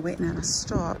 and we're waiting at a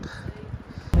stop.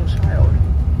 Child.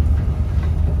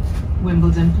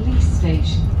 Wimbledon Police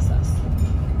Station.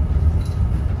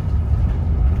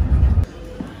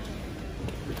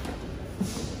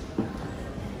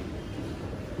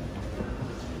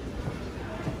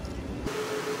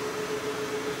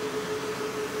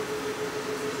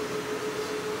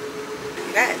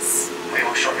 Guys. We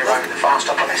will shortly arrive at the fast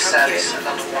stop on this service at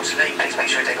London Waterloo. Please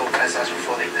make sure you take all passengers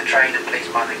before leaving the train and please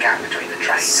mind the gap between the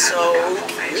train and the platform.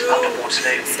 London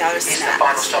Waterloo is the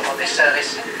final stop on this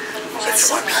service.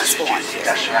 It's so peaceful on here.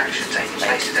 Industrial action taking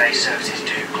place today. Services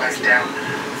do close down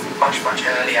much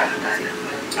earlier than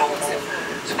normal.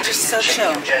 So Just so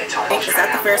chill. Is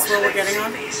that the Ferris wheel we're getting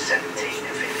on? It's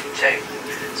 17:52.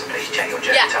 So please check your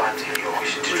journey times if you're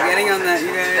wishing to travel. We're getting on that,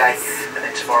 you today, guys. and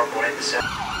then tomorrow morning the service.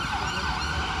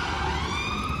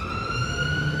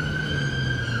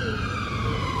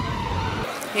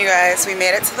 You guys, we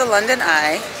made it to the London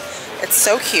Eye. It's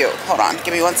so cute. Hold on,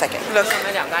 give me 1 second. Look.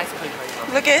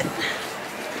 Look it.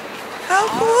 How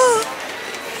cool.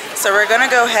 So we're gonna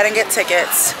go ahead and get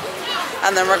tickets,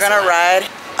 and then we're gonna ride.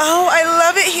 Oh, I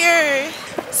love it here.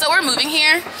 So we're moving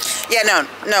here? Yeah,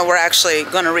 no, we're actually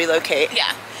gonna relocate.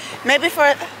 Yeah. Maybe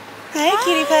for, hi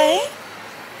cutie pie.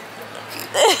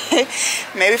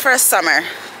 Maybe for a summer,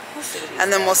 and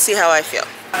then we'll see how I feel.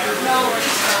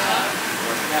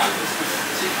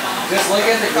 Just look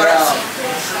at the ground.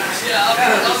 Yeah,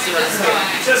 okay.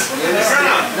 Just look at the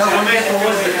ground. No, we're getting the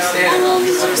ones that you're standing on.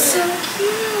 These are so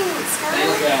cute.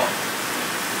 Look out.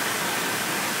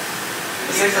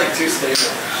 This thing's like too stable.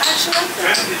 I actually like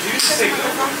that. Did you say go?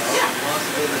 Yeah.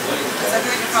 Because I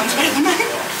feel like it sounds better than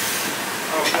mine.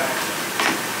 Okay.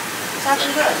 It's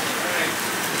actually good.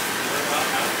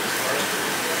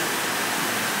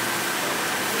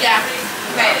 Yeah.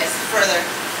 Okay, it is. Further.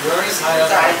 Sorry,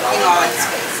 you know, I like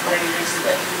space.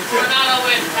 We're not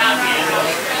always happy.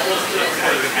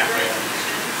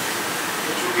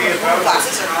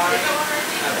 Glasses are on.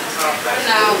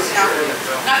 No,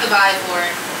 not the vibe for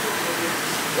it.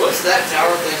 What's that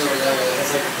tower thing over there? It's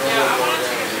like a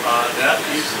that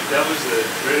was the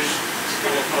British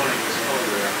School of Coding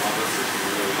program on the system.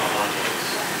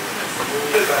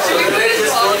 This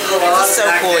is so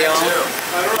cool, y'all.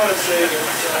 I don't know how to say it.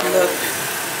 Look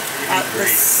at the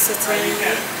city.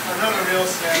 Another real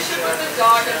snap. You should put the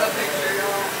dog in the picture,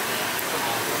 y'all.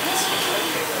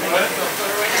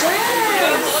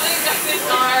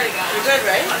 You're good,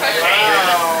 right?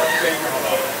 Wow.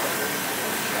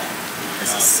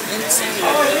 This is insane.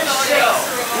 Oh,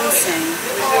 Insane. I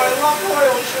love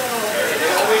oil show. I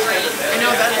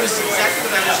know that was exactly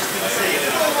what I was just going to say.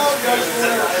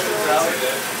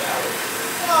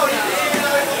 Oh, you can't get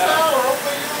out of the tower. Oh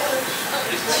my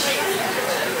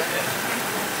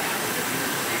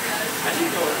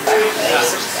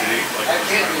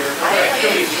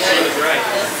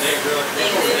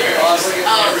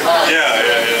Yeah.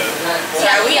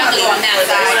 Yeah, we have to go on that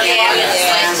side. Yeah, we have to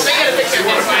switch.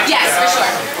 Yes, for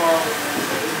sure.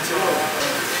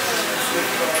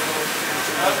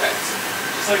 Okay.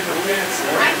 Just like the winds.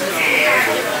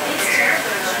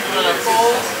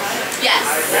 Yes.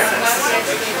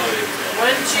 1, 2,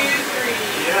 3.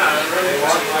 Yeah, really.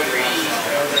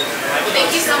 Thank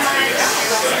you so much.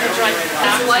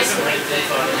 That's like LinkedIn.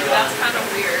 That's kind of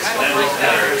weird. I don't like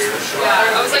that.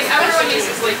 Yeah, I was like, everyone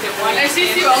uses LinkedIn. Why? I see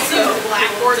you also use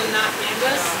Blackboard and not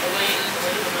Canvas.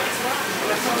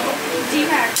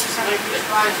 D-Mac.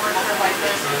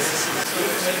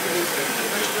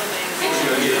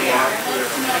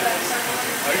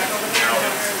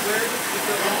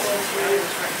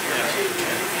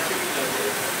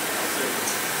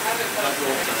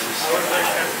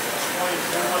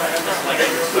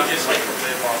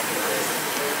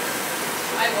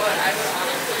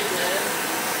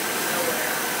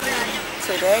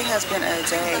 Today has been a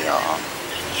day, y'all.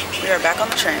 We are back on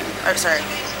the train. Or sorry,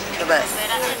 the bus.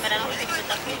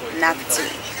 Not the T.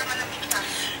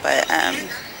 But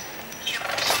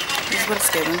this is what it's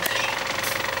giving.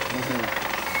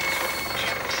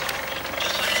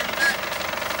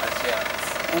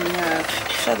 And we have,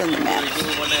 show them the map.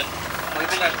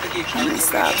 How many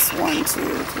stops? 1, 2, 3,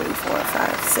 4,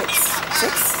 5, 6.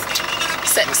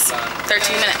 6.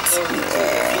 13 minutes.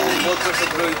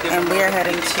 Yeah. And we are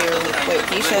heading to, wait,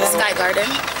 can you show them? Sky Garden.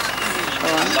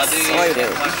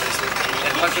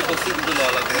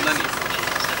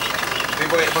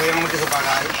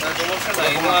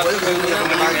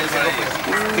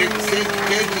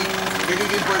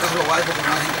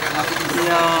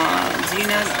 Do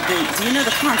you know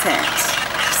the content?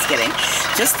 Just kidding.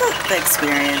 Just the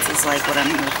experience is like what I'm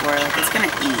here for. Like, it's gonna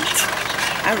eat.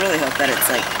 I really hope that it's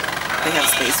like they have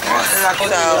space for us.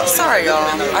 So sorry, y'all.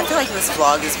 I feel like this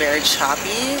vlog is very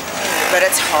choppy, but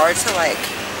it's hard to like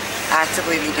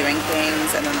actively be doing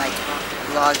things and then like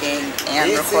vlogging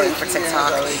and recording for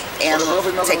TikTok and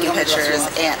taking pictures,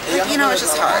 and you know, it's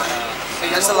just hard.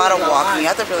 There's a lot of walking. You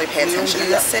have to really pay attention in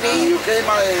this city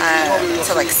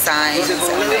to like signs and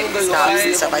like stops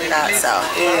and stuff like that. So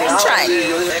I'm trying.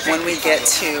 When we get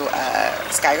to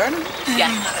Sky Garden,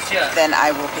 then I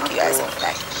will pick you guys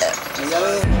back up.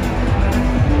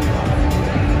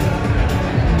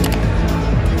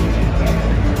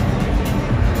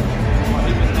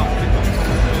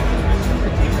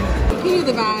 He knew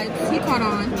the vibes. He caught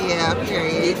on. Yeah,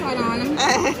 period. He caught on.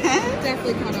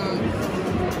 Definitely caught on.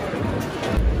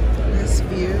 This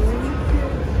view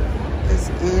is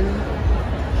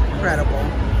incredible.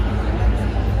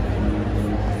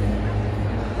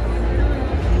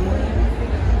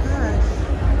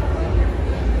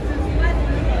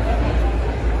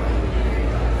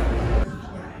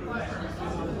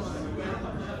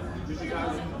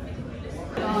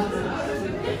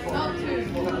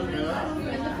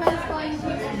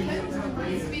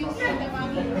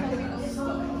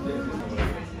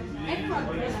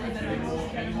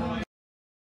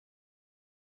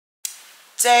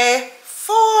 Day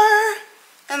 4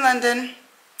 in London.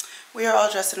 We are all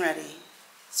dressed and ready.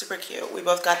 Super cute. We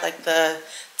both got like the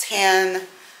tan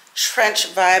trench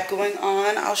vibe going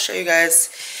on. I'll show you guys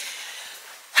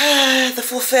the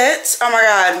full fit. Oh my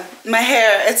god, my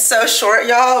hair, it's so short,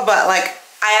 y'all, but like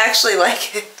I actually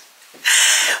like it.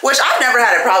 Which I've never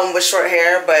had a problem with short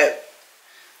hair, but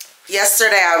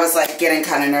yesterday I was like getting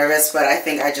kind of nervous, but I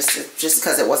think I just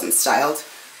because it wasn't styled.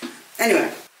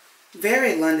 Anyway,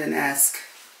 very London-esque.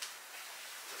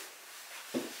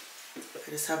 I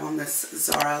just have on this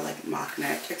Zara like mock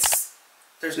neck.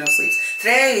 There's no sleeves.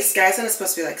 Today, Sky said it's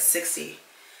supposed to be like 60.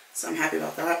 So I'm happy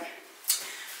about that.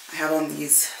 I have on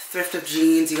these thrifted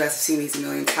jeans. You guys have seen these a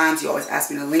million times. You always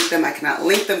ask me to link them. I cannot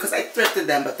link them because I thrifted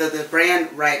them, but they're the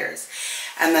brand Riders.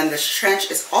 And then this trench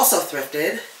is also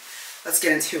thrifted. Let's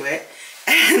get into it.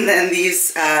 And then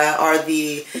these are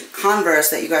the Converse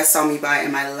that you guys saw me buy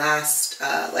in my last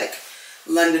like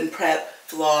London prep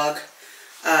vlog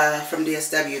from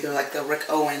DSW. They're like the Rick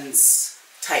Owens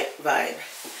type vibe.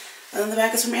 And then the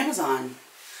back is from Amazon.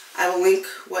 I will link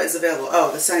what is available.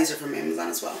 Oh, the sunnies are from Amazon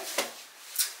as well.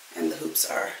 And the hoops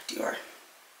are Dior.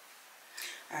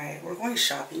 Alright, we're going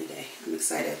shopping today. I'm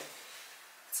excited.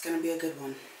 It's gonna be a good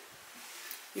one.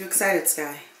 You excited,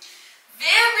 Sky?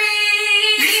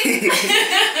 Very!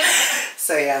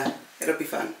 So yeah, it'll be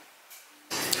fun.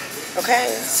 Okay,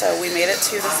 so we made it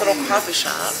to this little coffee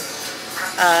shop.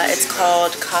 It's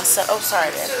called Casa. Oh,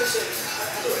 sorry, babe.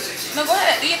 No, go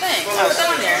ahead. Do your thing. Oh, put that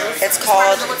on there. It's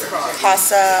called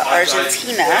Casa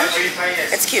Argentina.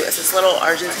 It's cute. It's this little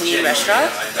Argentinian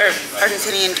restaurant, or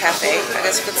Argentinian cafe, I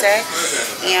guess you could say.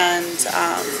 And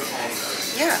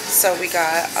yeah, so we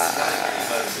got,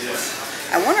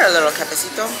 I wanted a little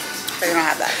cafecito. They don't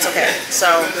have that. It's okay. So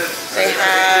they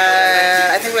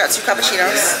had, I think we got 2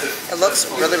 cappuccinos. It looks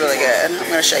really, really good. I'm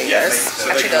going to show you guys. It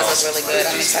actually does look really good.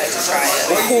 I'm excited to try it.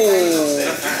 Ooh.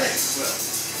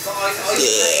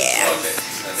 Yeah.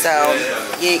 So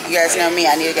you guys know me.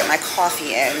 I need to get my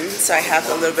coffee in so I have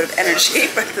a little bit of energy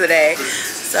for the day.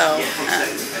 So I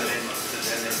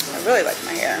really like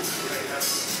my hair.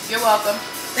 You're welcome.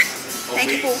 Thank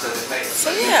you.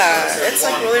 So yeah, it's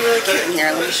like really, really cute in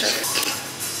here. Let me show you.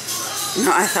 No,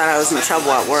 I thought I was in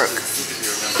trouble at work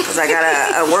because I got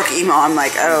a work email. I'm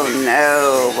like, oh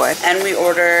no. And we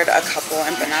ordered a couple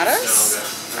empanadas,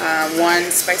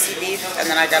 1 spicy beef, and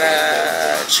then I got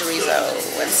a chorizo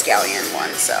and scallion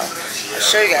one. So I'll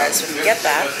show you guys when we get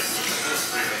that.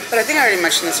 But I think I already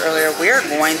mentioned this earlier. We're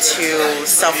going to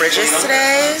Selfridges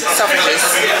today. Selfridges.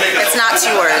 It's not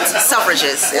 2 words.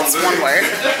 Selfridges. It's 1 word.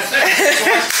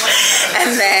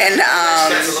 And then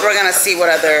we're gonna see what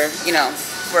other, you know,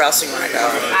 where else we want to go?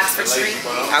 Oxford Street.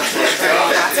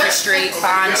 Oxford Street,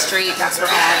 Bond Street. That's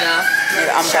where all the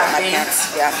I'm got my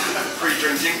pants. Yeah.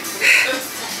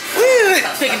 Woo!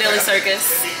 Piccadilly Circus.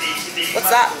 What's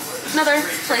that? Another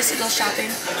place to go shopping.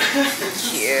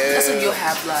 Cute. That's what you'll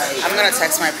have like. I'm gonna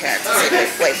text my parents and say,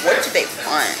 wait, what do they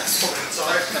want?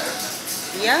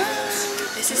 Yeah.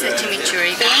 This is a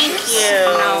chimichurri. Thank you.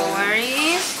 No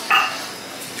worries.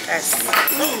 Guys.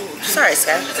 Sorry,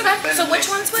 Sky. It's okay. So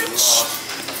which one's which?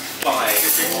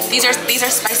 These are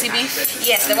spicy beef?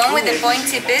 Yes, the one with the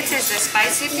pointy bits is the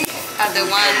spicy beef. The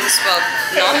ones, well,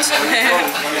 not. Is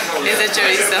the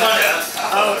chorizo.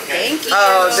 Oh, thank you.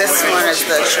 Oh, this one is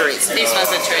the chorizo. This one's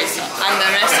the chorizo. And the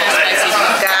rest are spicy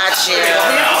beef. Got you.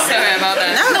 Sorry about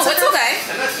that. No, it's okay.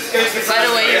 By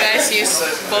the way, you guys, you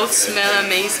both smell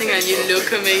amazing and you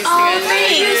look amazing. Oh,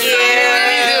 thank you. You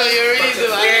really do.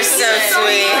 You're so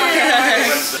sweet.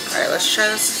 Alright, let's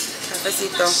try this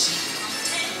cafecito.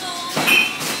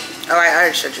 Oh, I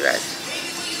already showed you guys.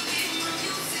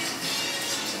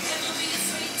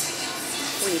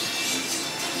 Wait.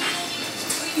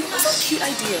 You have some cute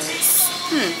ideas.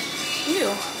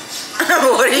 You.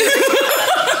 What are you?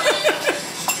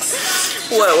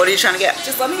 What are you trying to get?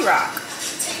 Just let me rock.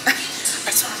 I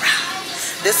just want to rock.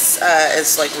 This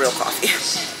is like real coffee.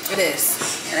 It is.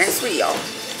 It ain't sweet, y'all.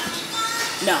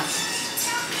 No.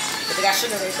 But they got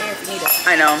sugar right there if you need it.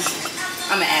 I know.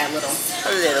 I'm gonna add a little.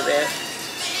 A little bit.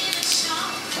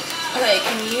 Okay,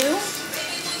 can you?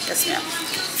 Yes, ma'am.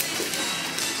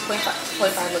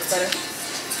 0.5 looks better.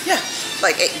 Yeah.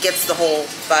 Like it gets the whole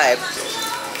vibe.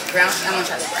 Brown? I'm gonna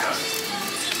try the brown.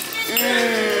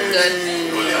 Good.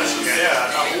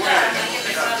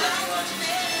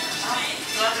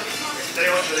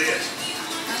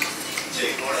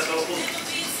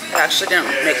 It actually didn't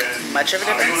make much of a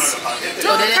difference.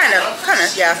 Oh, did it? Kind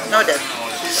of, yeah. No, it did.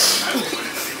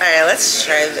 Alright, let's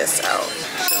try this out.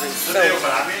 So,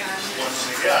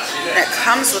 and it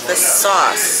comes with this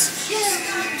sauce.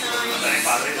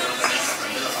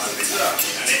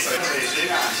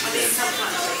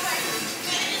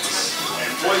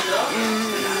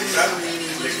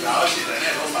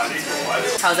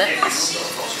 How's it?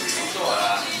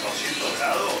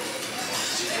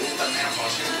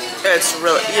 It's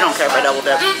really, you don't care if I double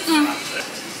dip.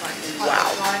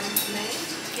 Wow.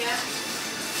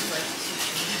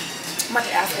 I'm about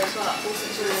to ask her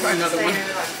for another one.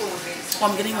 Well,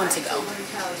 I'm getting one to go.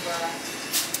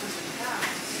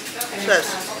 This.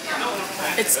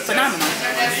 It's phenomenal.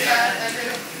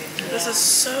 This is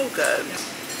so good.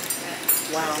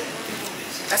 Wow.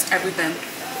 That's everything.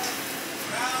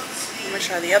 I'm gonna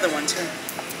try the other one too.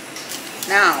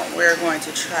 Now we're going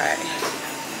to try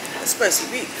the spicy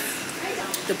beef.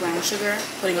 The brown sugar,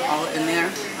 putting it all in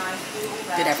there,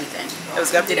 did everything. It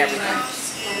was good? Did everything.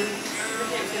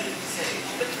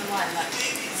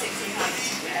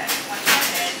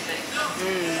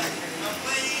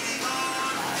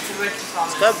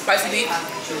 It's good. Spicy beef.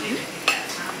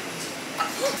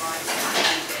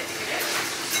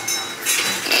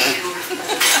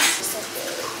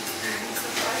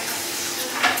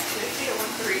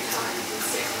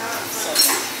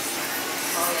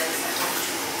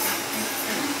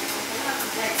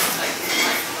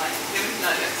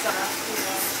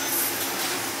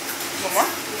 One more?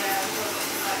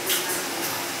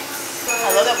 I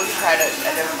love that we've tried it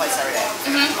at a different place every day.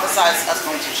 Besides us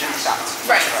going to chicken shops.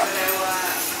 Right.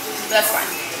 That's fine.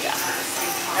 Yeah.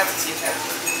 Haven't seen it.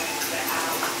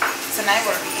 Tonight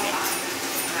what are we eating?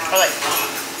 Or like,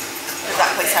 does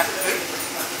that place have food?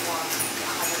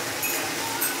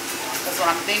 Because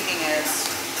what I'm thinking is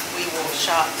we will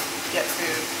shop, get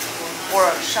food,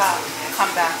 or shop, come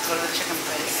back, go to the chicken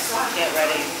place, get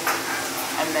ready,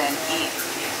 and then eat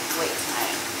late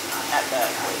tonight at the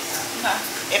place. Okay.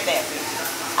 If they have food.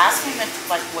 Ask him if,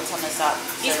 like, what time they stop.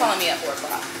 He's calling me at 4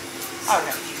 o'clock. Oh,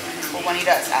 okay. Well, when he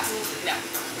does, ask him. No.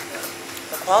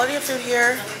 The quality of food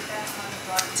here,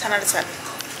 10 out of 10.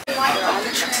 We're on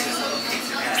the train.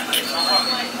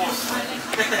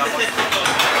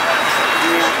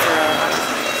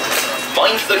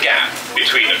 Mind the gap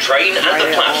between a train and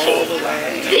the platform.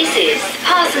 This is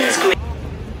Parsons Green.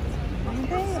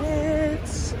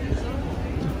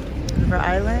 For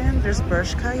Island, there's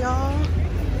Bershka, y'all.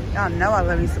 Y'all know I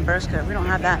love me some Bershka. We don't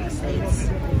have that in the States.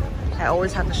 I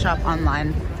always have to shop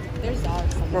online.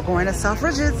 We're going to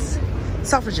Selfridges.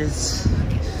 Selfridges.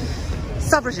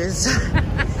 Selfridges.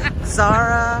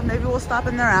 Zara. Maybe we'll stop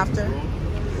in there after.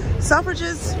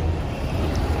 Selfridges.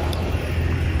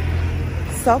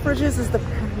 Selfridges is the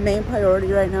main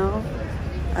priority right now.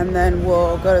 And then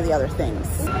we'll go to the other things.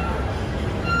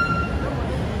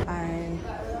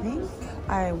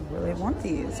 I really want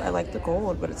these. I like the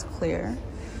gold, but it's clear.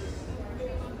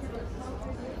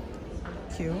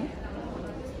 Cute.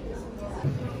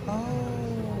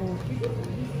 Oh.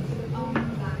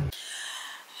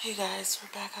 Hey guys,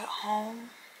 we're back at home.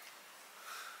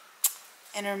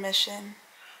 Intermission.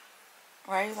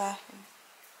 Why are you laughing?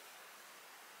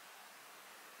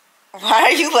 Why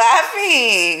are you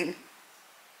laughing?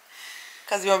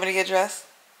 Because you want me to get dressed?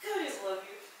 I just love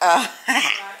you.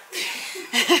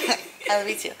 I love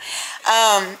you too.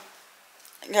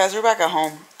 Guys, we're back at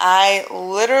home. I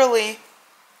literally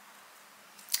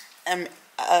am,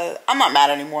 I'm not mad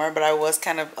anymore, but I was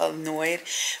kind of annoyed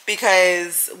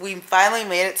because we finally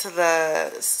made it to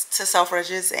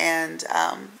Selfridges, and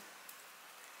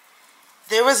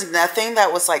there was nothing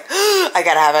that was like, I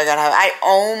gotta have it. I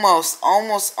almost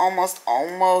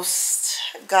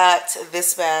got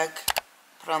this bag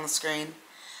put on the screen.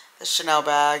 The Chanel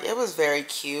bag. It was very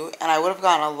cute, and I would have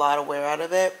gotten a lot of wear out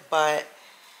of it, but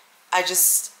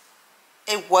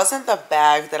it wasn't the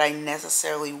bag that I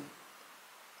necessarily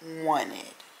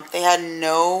wanted. They had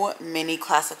no mini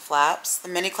classic flaps. The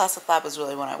mini classic flap is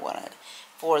really what I wanted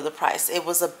for the price. It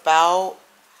was about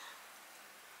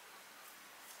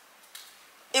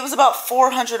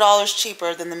 $400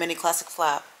 cheaper than the mini classic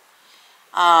flap.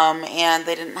 And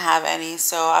they didn't have any,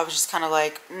 so I was just kind of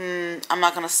like, I'm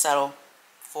not gonna settle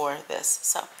for this.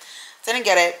 So didn't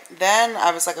get it. Then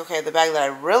I was like, okay, the bag that I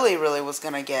really was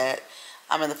gonna get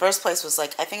in the first place was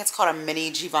like, I think it's called a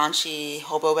mini Givenchy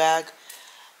hobo bag,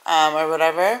 or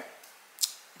whatever.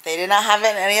 They did not have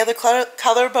it in any other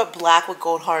color but black with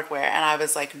gold hardware, and I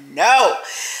was like, no.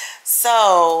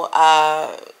 So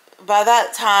by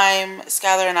that time,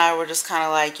 Skylar and I were just kind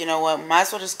of like, you know what, might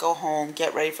as well just go home,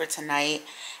 get ready for tonight,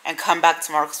 and come back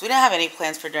tomorrow, because we didn't have any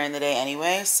plans for during the day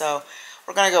anyway. So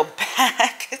we're gonna go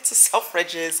back to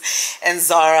Selfridges and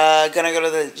Zara. Gonna go to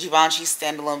the Givenchy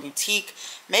standalone boutique.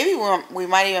 Maybe we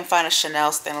might even find a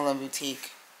Chanel standalone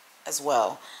boutique as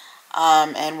well.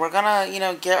 And we're gonna, you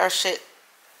know, get our shit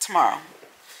tomorrow.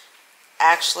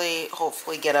 Actually,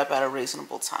 hopefully get up at a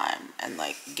reasonable time and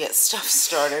like get stuff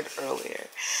started earlier.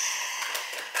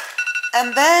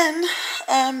 And then,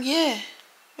 yeah.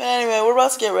 But anyway, we're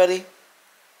about to get ready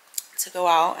to go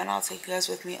out, and I'll take you guys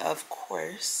with me, of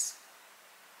course.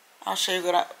 I'll show you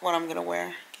what I'm gonna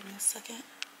wear. Give me a second.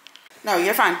 No,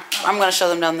 you're fine. I'm gonna show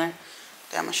them down there.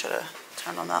 Damn, I should have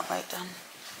turned on that light down.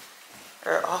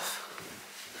 Or off.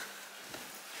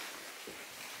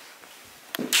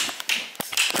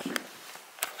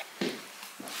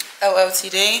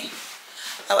 OOTD.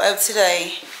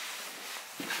 OOTD.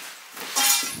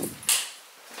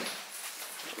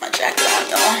 Put my jacket on,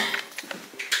 y'all.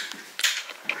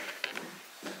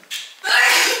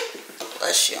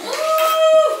 Bless you.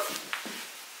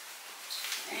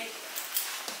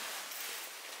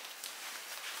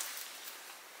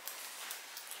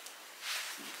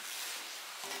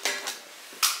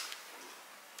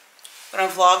 I'm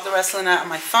gonna vlog the rest of the night on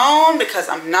my phone because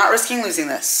I'm not risking losing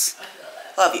this.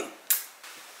 Love you.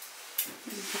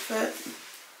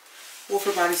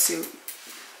 Wolfer bodysuit.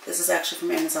 This is actually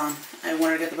from Amazon. I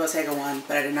wanted to get the Bottega one,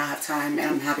 but I did not have time, and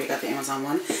I'm happy I got the Amazon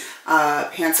one.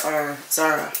 Pants are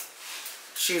Zara.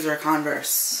 Shoes are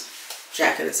Converse.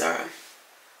 Jacket is Zara.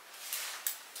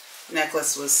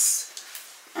 Necklace was,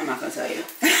 I'm not gonna tell you,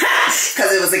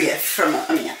 because it was a gift from a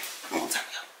man a long time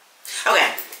ago.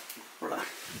 Okay, we're done.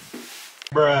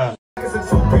 Bruh.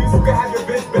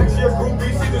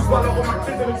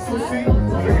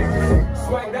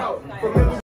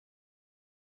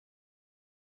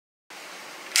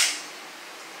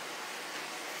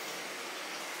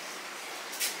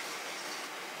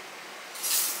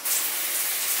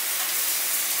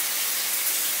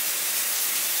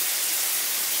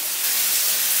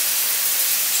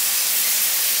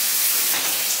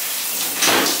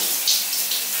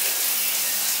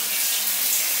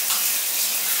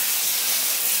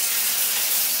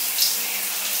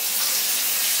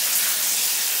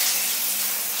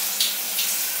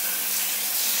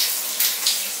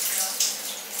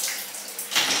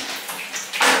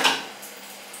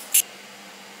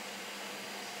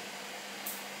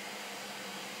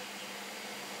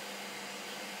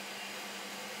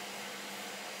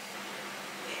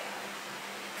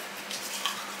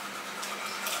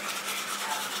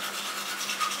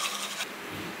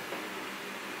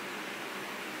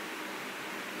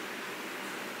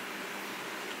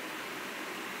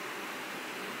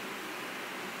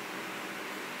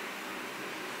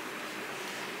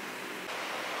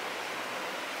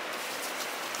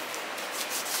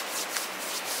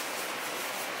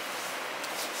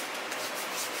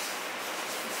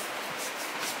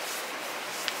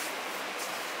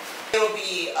 It will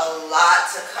be a lot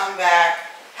to come back,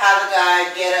 have a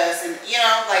guy get us, and you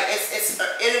know, like it's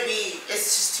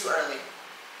just too early.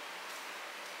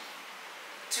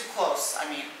 Too close, I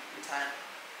mean, in time.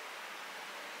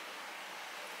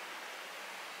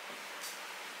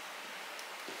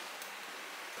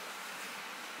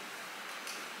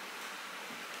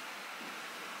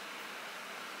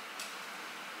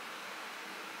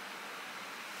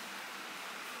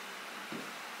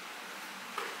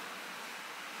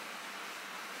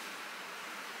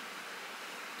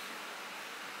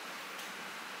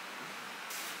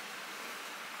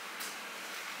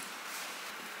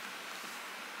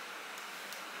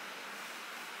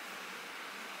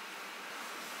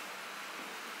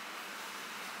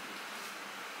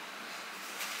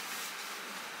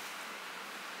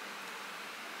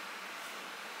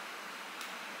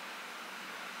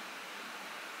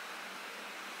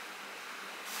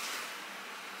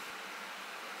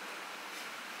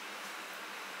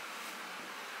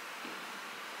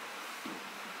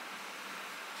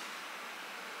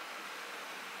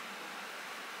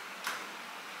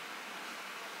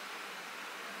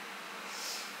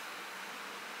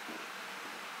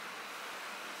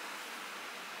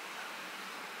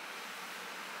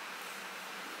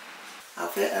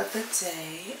 Outfit of the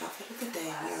day,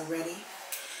 we are ready.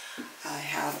 I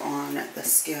have on the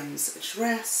Skims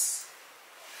dress.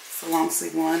 It's a long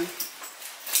sleeve one.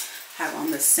 Have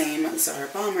on the same Zara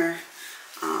bomber.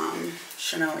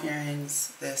 Chanel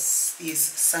earrings, these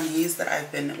sunnies that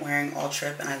I've been wearing all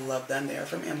trip and I love them. They are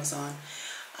from Amazon.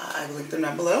 I will link them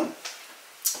down below.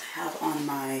 I have on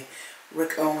my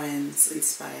Rick Owens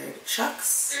inspired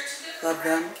Chucks. Love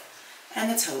them. And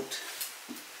the tote.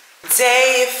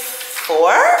 Day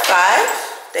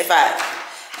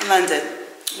 5 in London.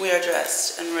 We are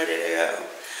dressed and ready to go.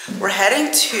 We're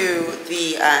heading to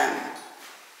the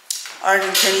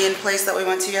Argentinian place that we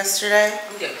went to yesterday.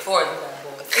 I'm getting bored with that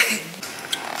boy.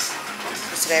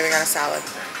 Today we got a salad.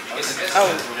 Oh,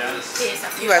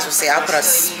 you guys will see. I'll put a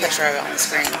picture of it on the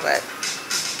screen, but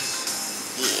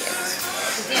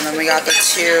yeah. And then we got the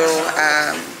two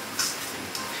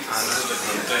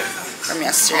from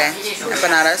yesterday,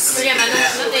 empanadas.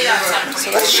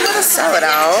 So let's try the salad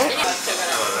out.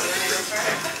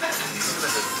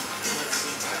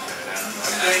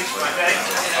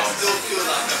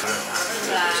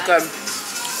 It's good.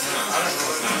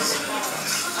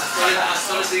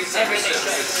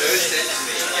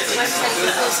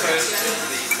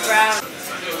 Brown.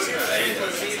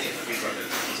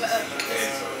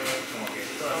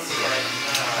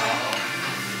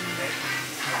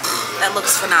 That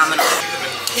looks phenomenal.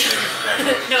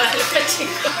 No, I look at you.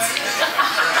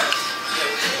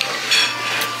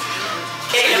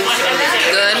 Good.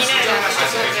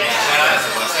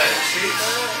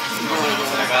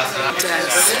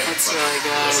 It's really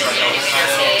good.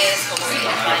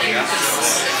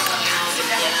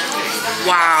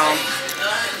 Wow.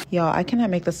 Y'all, I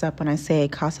cannot make this up when I say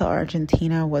Casa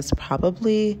Argentina was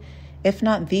probably, if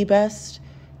not the best,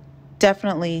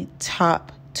 definitely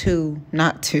top 2,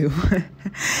 not 2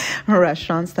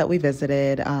 restaurants that we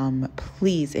visited.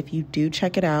 Please, if you do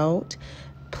check it out,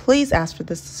 please ask for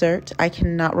this dessert. I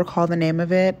cannot recall the name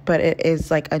of it, but it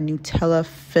is like a Nutella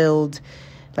filled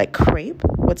like crepe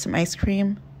with some ice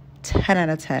cream. 10 out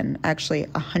of 10, actually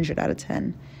 100 out of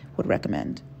 10 would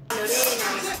recommend.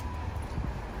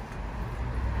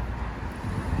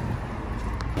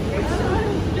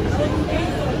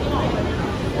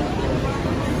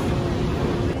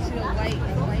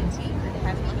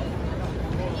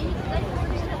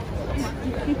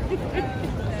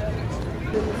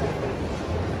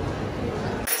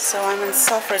 So I'm in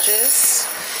Selfridges,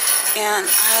 and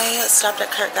I stopped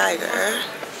at Kurt Geiger.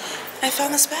 I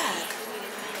found this bag.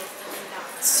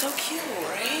 It's so cute,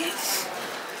 right?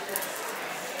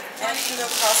 And you can go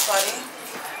crossbody,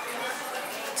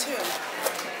 too.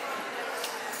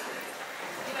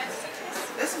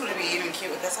 This would be even cute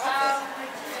with this outfit.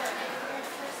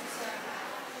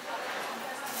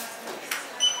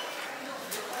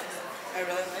 I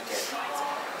really like it.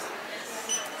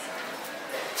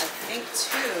 I think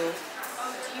too,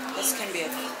 this can be a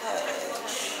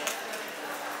clutch.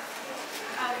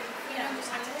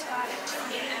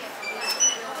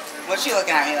 What you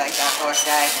looking at me like that for,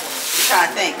 Sky? You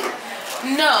trying to think?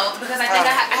 No, because I think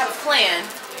I have a plan.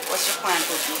 What's your plan,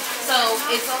 Pookie? So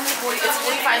it's only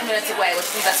 45 minutes away, which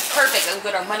means that's perfect and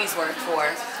good our money's worth for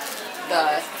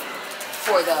the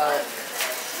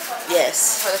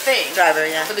thing. Driver,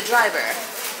 yeah. For the driver.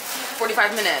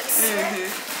 45 minutes.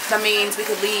 That means we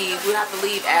could leave. We'd have to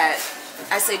leave at,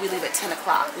 I say we leave at 10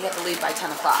 o'clock. We have to leave by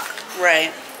 10 o'clock.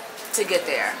 Right. To get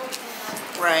there.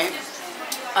 Right.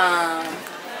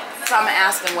 So I'm going to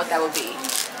ask them what that would be.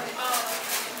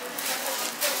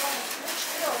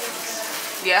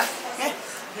 Yeah?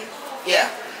 Yeah.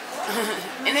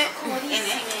 In it? In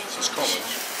it. It's college.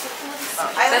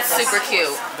 That's super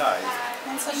cute.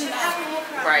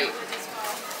 Right.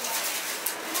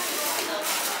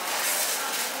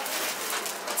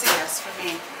 It's a yes for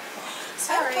me.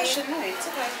 Sorry. No, it's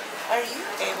okay. Are you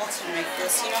able to make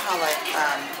this? You know how like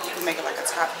you can make it like a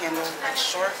top handle, like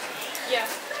short? Yeah.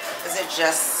 Is it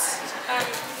just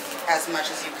as much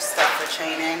as you stuff the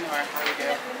chain in, or how you do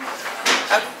it?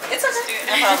 It's okay.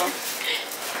 No problem.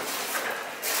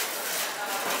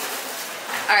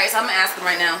 Alright, so I'm gonna ask them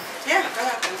right now. Yeah, go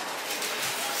ahead.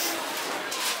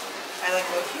 I like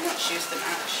look, you want shoes to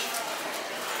match.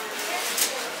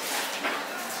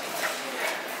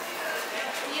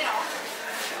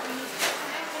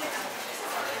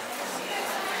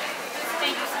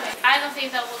 I don't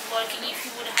think that would work if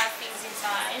you would have things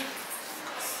inside.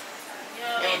 You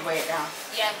know, It would weigh it down.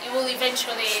 Yeah, it will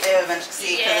eventually. It will eventually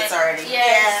see because it's already.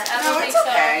 Yes, yeah, I don't think it's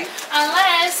okay. so.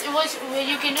 Unless what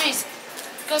you can do is,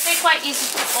 because they're quite easy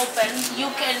to open, you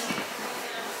can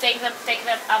take them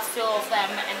a few of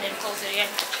them and then close it again.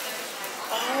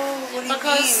 Oh, what do you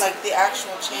mean? Like the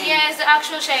actual chain? Yes, the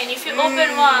actual chain. If you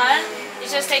open one, you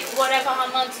just take whatever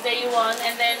amount that you want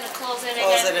and then close it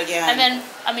again. And then,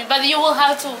 but you will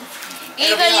have to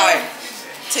It'll be hard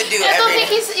to do. I don't think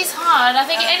it's hard. I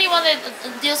think anyone that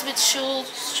deals with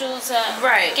shoes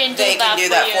can do that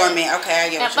for me. Okay, I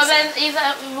get what you're saying. But then either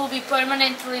it will be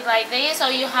permanently like this,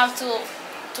 or you have to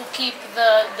keep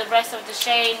the rest of the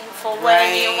chain for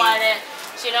when you want it.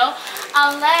 You know,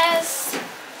 unless.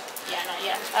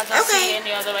 I don't see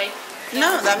any other way.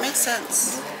 No, that makes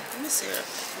sense. Let me see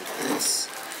this.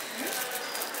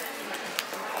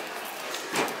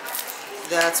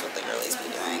 That's what the girlies be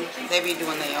doing. They be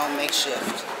doing their own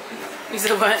makeshift. You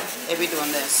said what? They be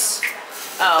doing this.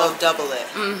 Oh. They'll double it.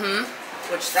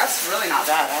 Which, that's really not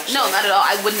bad, actually. No, not at all.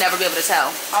 I would never be able to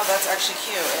tell. Oh, that's actually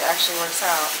cute. It actually works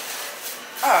out.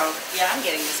 Oh, yeah, I'm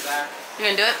getting this back. You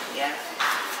gonna do it? Yeah.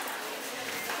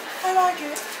 I like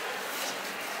it.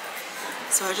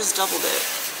 So I just doubled it.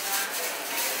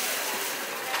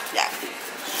 Yeah.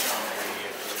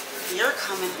 You're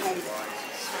coming home.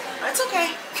 It's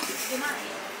okay.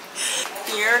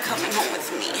 You're coming home with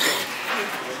me.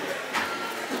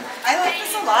 I like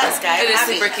this a lot, Sky. It is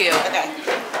super cute. Okay.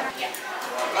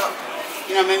 Oh,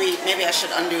 you know, maybe I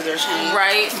should undo their chain.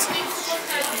 Right.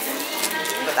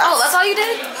 But that's all you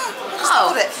did?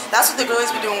 Oh. That's what the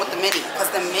girlies be doing with the mini.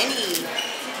 Because the mini,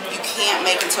 you can't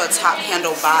make into a top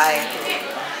handle by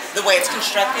the way it's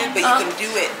constructed, but you can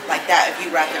do it like that if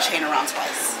you wrap the chain around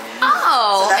twice.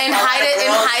 Oh, so and hide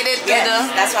it through the.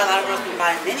 That's why a lot of girls been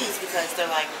buying minis, because they're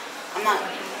like, I'm not.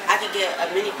 I could get a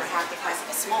mini for half the price of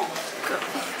a small.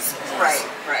 Right,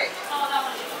 right.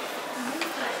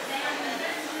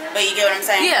 But you get what I'm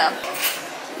saying? Yeah.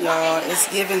 Y'all, it's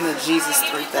giving the Jesus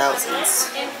 3000s.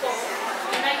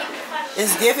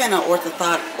 It's giving an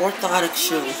orthotic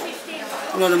shoe.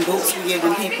 You know them boots we give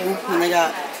them people when they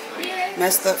got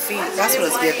messed up feet? That's what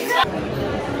it's giving.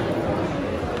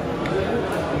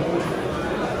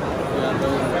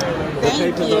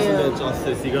 Thank you.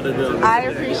 I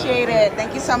appreciate it.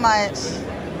 Thank you so much.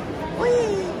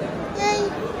 Whee! Yay!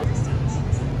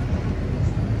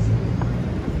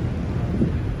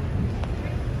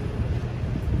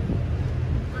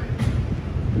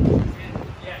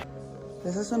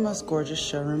 This is the most gorgeous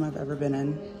showroom I've ever been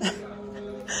in.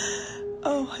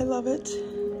 Oh, I love it.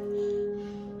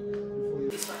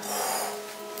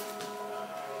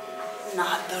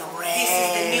 Not the red. This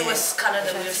is the newest color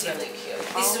that we received.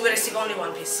 This is we received only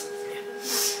one piece.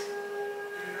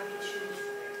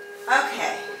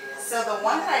 Okay, so the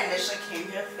one that I initially came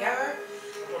here for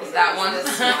is that one.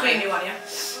 The creamy one, yeah.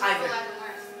 Ivory.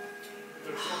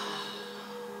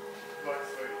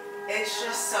 It's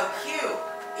just so cute.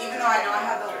 Even though I know I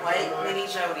have the white mini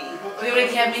Jody. We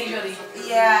already have mini Jody.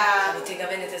 Yeah. I think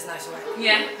of it is nice, right?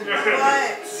 Yeah.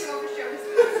 But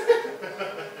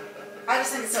I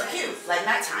just think it's so cute, like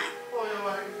nighttime.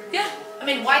 Yeah. I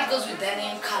mean, white goes with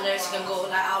denim colors. You can go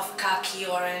like out khaki,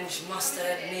 orange,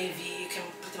 mustard, navy. You can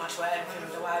pretty much wear everything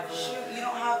with the white. You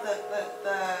don't have the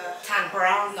tan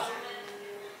brown? No.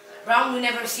 Brown we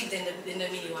never received in the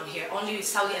mini one here. Only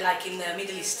Saudi, like in the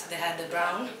Middle East, they had the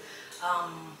brown.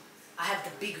 I have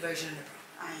the big version of the brown.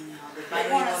 I know. The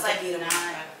big one is like not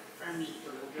for me.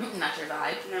 Not your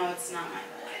vibe? No, it's not my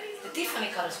vibe. The Tiffany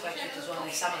color is quite cute as well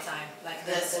in summertime. Like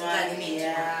this the one, meat.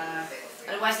 yeah.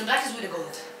 Otherwise, the black is with the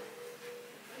gold.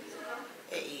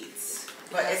 It eats.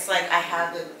 But it's like I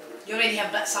have the... You already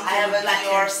have something I have a black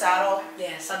Dior saddle.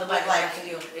 Yeah, saddle black and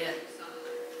Dior. Yeah.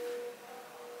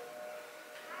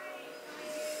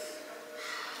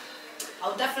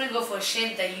 I'll definitely go for a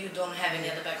shade that you don't have any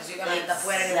other bag because you're gonna end up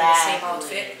wearing the same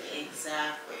outfit.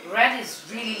 Exactly. Red is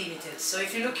really limited. So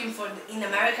if you're looking for in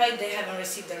America, they haven't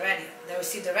received the red yet. They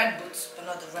received the red boots, but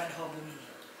not the red hobo mini.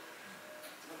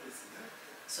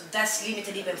 So that's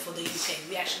limited even for the UK.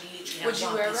 We actually literally have Would you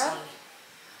one wear piece red? only.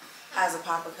 As a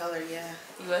pop of color, yeah.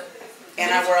 You would?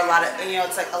 And I wear a lot of, you know,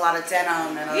 it's like a lot of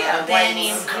denim and a lot of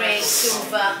denim, grey,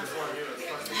 silver,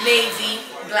 navy,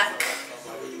 black,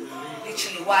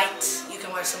 literally white. You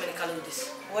can wear so many colors with this.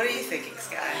 What are you thinking,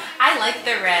 Sky? I like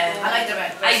the red. I like the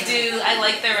red. I do. I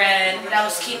like the red. With our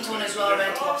skin tone as well,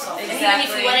 red pops off. Exactly. And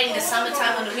even if you wear it in the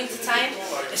summertime or the winter time,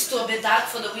 it's still a bit dark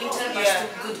for the winter, but it's still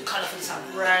good color for the summer.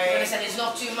 Right. You understand? It's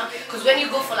not too much. Because when you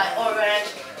go for like orange,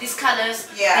 these colors,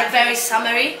 they're very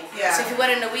summery. Yeah. So if you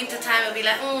wear it in the winter time, it'll be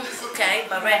like, okay,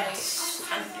 but red,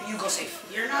 and you go safe.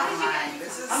 You're not lying.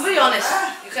 This is... I'm really honest.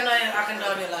 I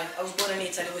cannot be lying. I was born in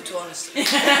Italy, we're too honest. We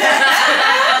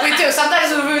do.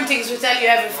 Sometimes we ruin things, we tell you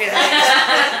everything.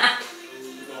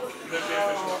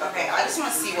 Okay, I just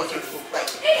want to see what you like.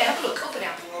 Yeah, have a look. Open it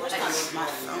up. Where's my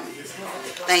phone?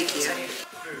 Thank you.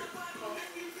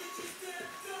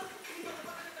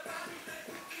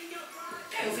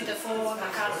 With the phone, my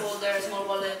card holder, small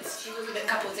wallet, a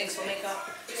couple of things for makeup.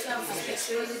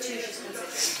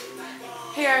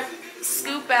 Here,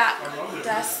 scoop back.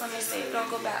 That's, let me see. Don't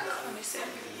go back. Let me see.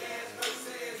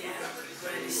 Yeah,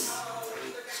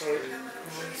 Sorry.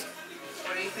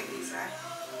 What do you think these are?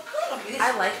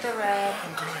 I like the red.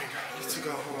 I'm going. I need to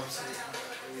go home.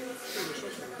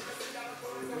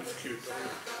 That's cute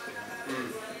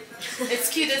though. It's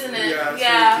cute, isn't it?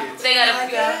 Yeah, it's They got a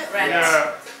red.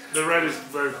 Yeah, the red is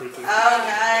very pretty. Oh,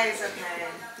 nice. Okay.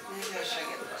 Maybe I'll show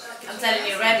you. I'm telling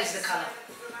you, red is the color.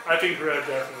 I think red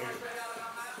definitely.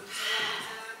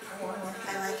 I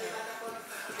like it.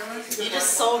 You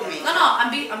just sold me. No,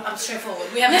 I'm straightforward.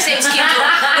 We have the same skin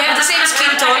tone. We have the same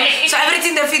skin tone. So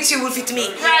everything that fits you will fit me.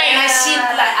 Right.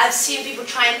 And I've seen people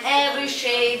trying every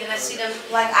shade, and I see them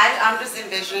like I'm just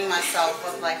envisioning myself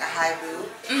with like a high boot.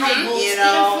 high boots, You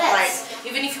know, even flats.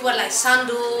 Even if you wear like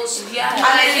sandals. Yeah.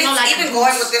 Even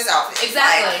going with this outfit.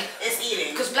 Exactly. Like, it's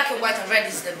eating. Because black and white and red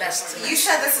is the best. You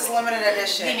said this is limited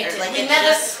edition. Limited. Like We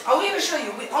never. I will even show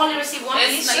you. We only receive one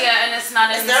piece. Yeah, and it's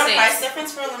not in the Is there a States. price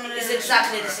difference for a limited It's edition?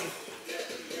 exactly the same.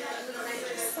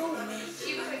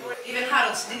 Even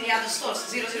Harrods, the other stores,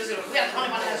 000. We have only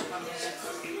one has one.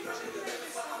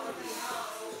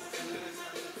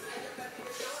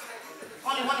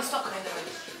 Only one is stock in the red.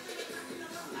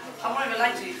 I won't even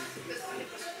lie to you.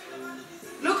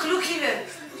 Look even.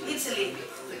 Italy.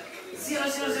 00000.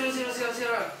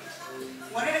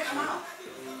 When did it come out?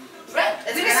 Red.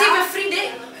 We received a free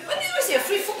day. When did we was here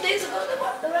 3-4 days ago.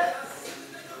 The red.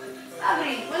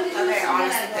 When did you Okay,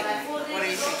 honestly, what what are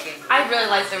you thinking? I really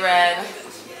like the red.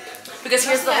 Because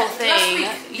here's the whole thing.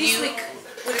 This week.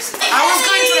 I was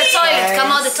going to the toilet.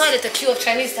 Come out the toilet. The queue of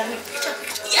Chinese. I'm like, picture.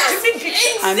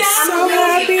 I'm so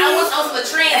happy. I was on the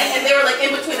train and they were like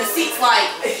in between the seats, like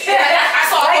I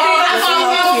saw like this.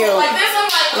 I'm like,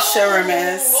 The showroom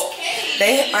is.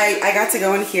 I got to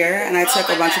go in here and I took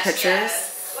a bunch of pictures,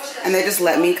 and they just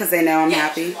let me because they know I'm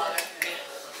happy.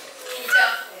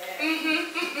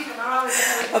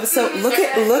 Oh, so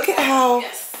look at how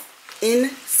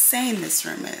insane this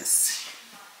room is.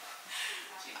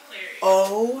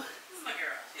 Oh,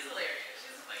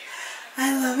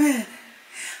 I love it.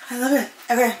 I love it.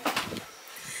 Okay.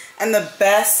 And the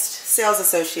best sales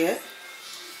associate.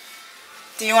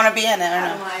 Do you want to be in it or no? I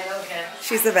don't mind, okay.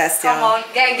 She's the best, Come y'all. on,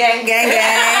 gang, gang. Gang,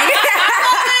 gang.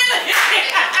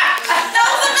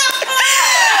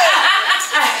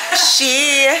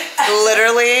 She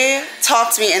literally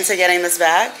talked me into getting this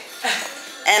bag.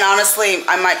 And honestly,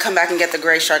 I might come back and get the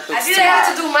gray shark boots I didn't tomorrow.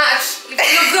 have to do much. If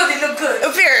you look good, you look good.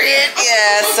 Period.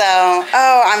 Yeah, so,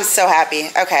 oh, I'm so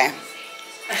happy. Okay.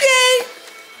 Yay.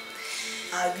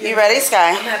 You ready,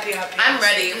 Sky? I'm happy. I'm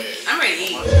ready. I'm ready to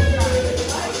eat.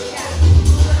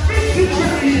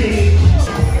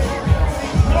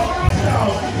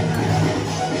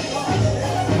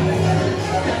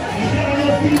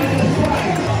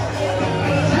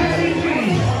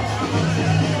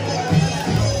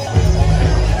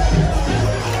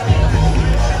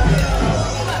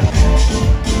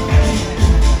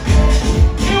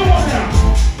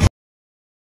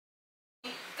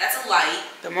 That's a light.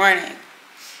 Good morning.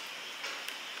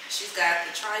 She's got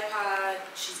the tripod.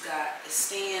 She's got the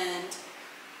stand.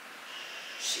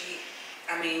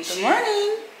 Good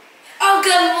morning. Oh,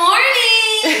 good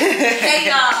morning. Hey,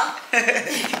 y'all.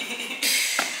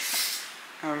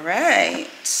 All right.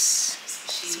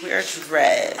 So we are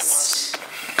dressed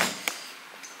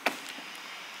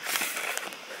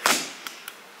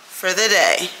for the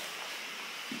day.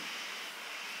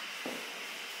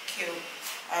 Cute.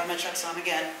 I have my chucks on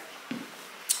again.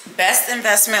 Best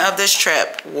investment of this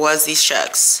trip was these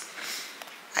chucks.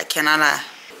 I cannot lie.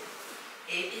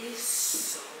 It is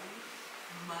so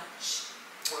much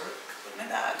work. With my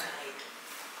dog.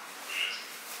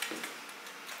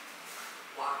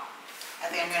 Wow. I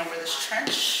think I'm gonna wear this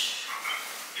trench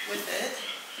with it,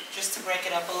 just to break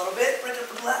it up a little bit, break up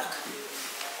the black.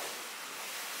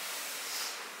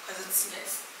 Because it's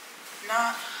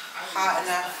not hot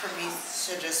enough for me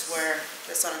to just wear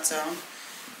this on its own.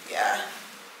 Yeah.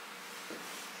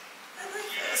 I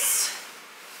like this.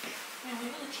 Man, we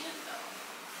really can't though.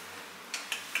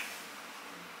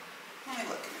 Let me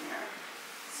look in the mirror.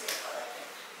 See if I like it.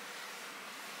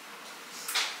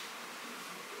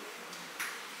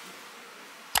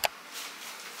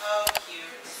 Oh,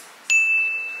 cute.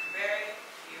 Very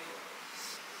cute.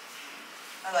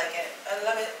 I like it. I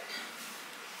love it.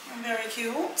 Very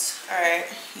cute. Alright,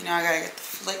 you know I gotta get the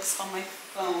flicks on my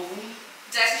phone.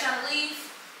 Dessy trying to leave?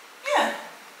 Yeah.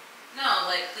 No,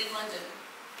 like leave London.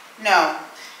 No.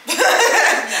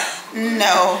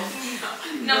 No.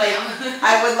 No, like, ma'am.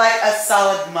 I would like a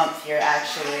solid month here,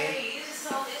 actually. Hey, it's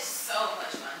so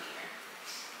much fun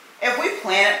here. If we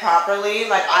plan it properly,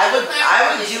 like I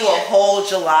would do a whole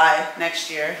July next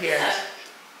year here. Yeah.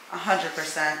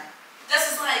 100%.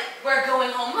 This is like, we're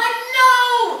going home. I'm like,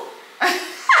 no!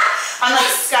 I'm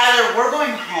like, Skylar, we're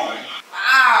going home.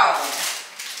 Wow.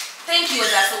 Thank you,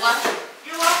 Odessa.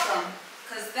 You're welcome.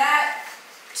 Because that...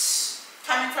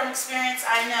 Coming from experience,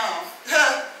 I know.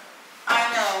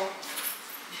 I know.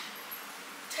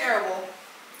 Terrible.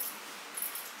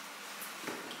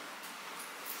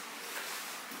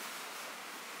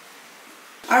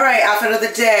 All right, outfit of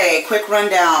the day. Quick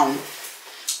rundown. I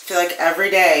feel like every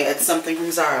day it's something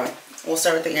from Zara. We'll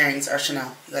start with the earrings, or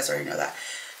Chanel. You guys already know that.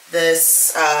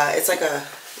 This, it's like a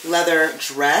leather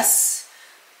dress.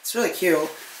 It's really cute.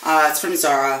 It's from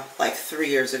Zara, like 3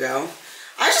 years ago.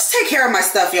 I just take care of my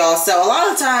stuff, y'all. So a lot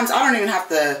of the times I don't even have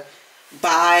to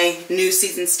buy new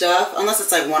season stuff. Unless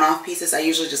it's like one-off pieces, I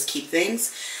usually just keep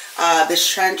things. This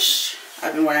trench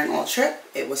I've been wearing all trip.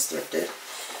 It was thrifted.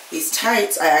 These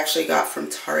tights I actually got from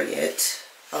Target.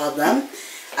 I love them.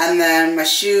 And then my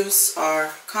shoes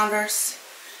are Converse.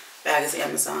 Bag is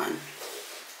Amazon.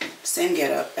 Same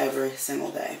get up every single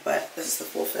day, but this is the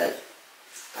full fit.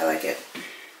 I like it.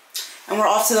 And we're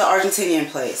off to the Argentinian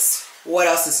place. What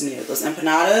else is new? Those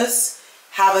empanadas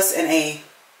have us in a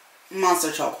monster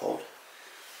chokehold.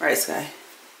 Right, Sky?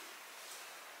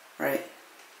 Right?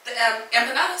 The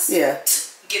empanadas? Yeah.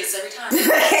 Get us every time.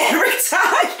 Every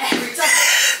time. Every time.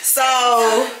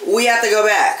 So we have to go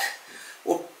back.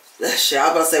 We'll Shit, I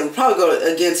was about to say, we'll probably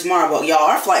go again tomorrow, but y'all,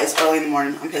 our flight is early in the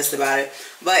morning. I'm pissed about it.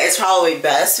 But it's probably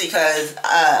best because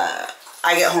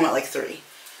I get home at like 3.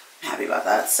 I'm happy about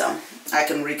that, so I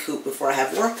can recoup before I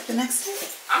have work the next day.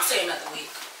 I'm staying another week.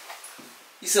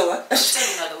 You said what? I'm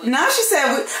staying another week. Now she said,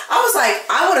 I was like,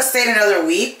 I would have stayed another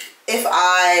week if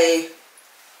I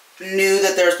knew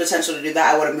that there was potential to do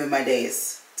that. I would have moved my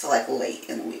days to like late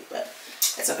in the week, but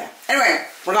it's okay. Anyway,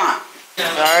 we're gone. You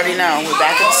already know, we're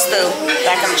back in the stew,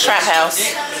 back in the trap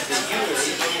house.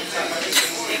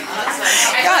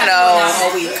 I know.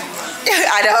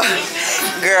 I know.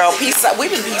 Girl, we've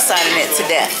been peace signing it to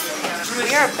death.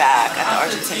 We are back at the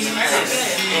Argentinian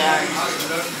place. Yeah.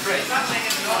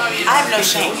 I have no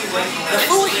shame. The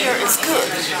food here is good.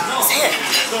 It's hit.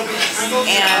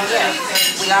 And yeah,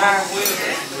 we got our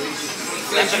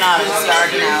empanadas. You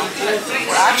already know.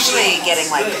 We're actually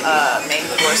getting like main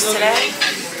course today.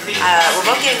 We're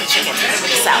both getting chicken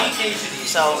with salad.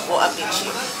 So we'll update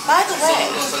you. By the way,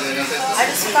 I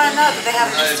just found out that they have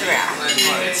an Instagram.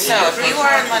 So if you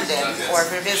are in London or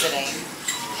if you're visiting,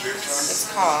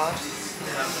 it's called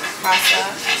Casa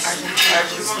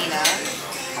Argentina.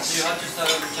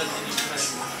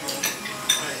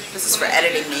 This is for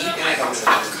editing me.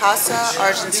 Casa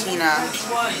Argentina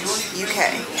UK.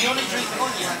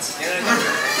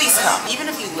 Please come.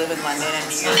 Even if you live in London and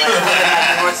you're like live in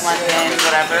like North London,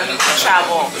 whatever,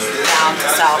 travel down to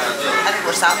South. I think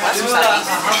we're Southwest or Southeast.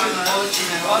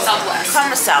 Southwest. Come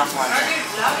to South London.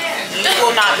 You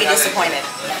will not be disappointed.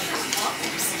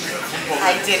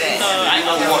 I didn't.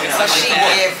 But she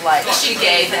gave like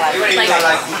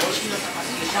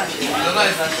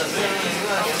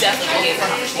definitely gave her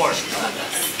 1,000%.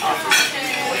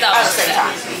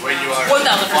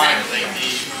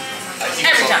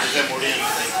 Every time.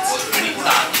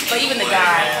 But even the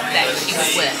guy that she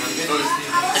was with,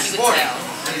 if you could tell.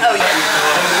 Oh yeah.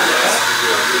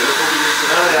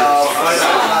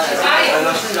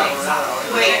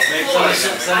 Wait. What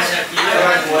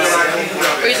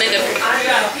do you think of it?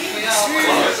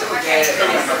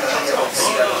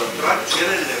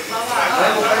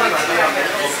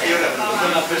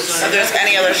 If there's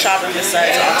any other shopping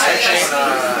besides Oxford Street,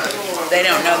 they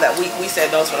don't know that we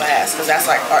said those were last because that's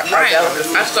like our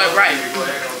delicacy. That's like right.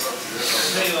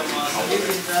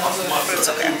 It's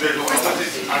okay.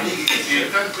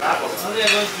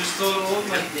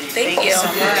 Thank you so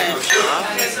much.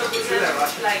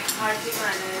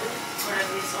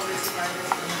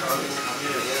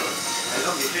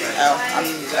 Oh, I'm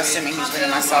assuming he's bringing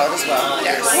my salad as well.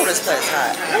 Yes. Oh, this plate is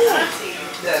hot.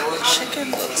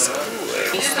 Chicken looks good.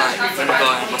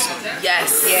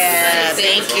 Yes. Yeah.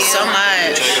 Thank you so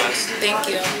much. Thank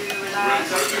you.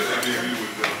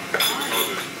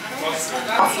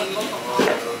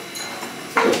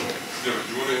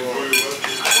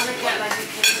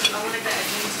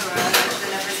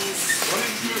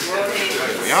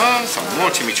 Yeah, some more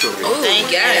chimichurri. Oh, thank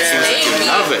you. Yes, thank you.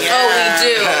 Love it. Oh, we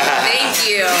do. Thank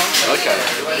you. Okay.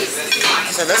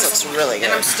 So this looks really good.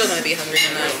 And I'm still gonna be hungry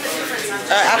tonight.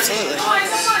 Absolutely.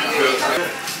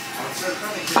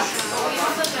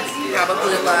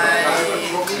 Probably like.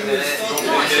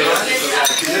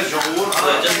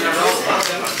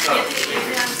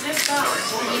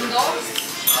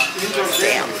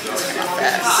 Damn.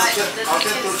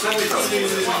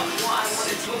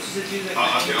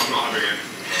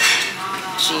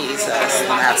 Jesus,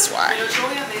 that's why.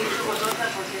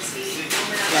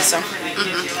 Yes, sir.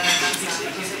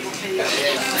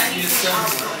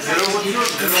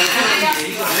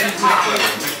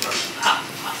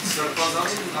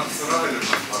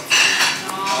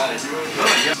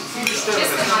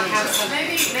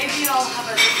 Maybe I'll have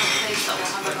a different place that will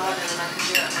have a garden and I can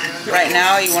do it. Right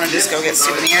now, you want to just go get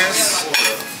souvenirs?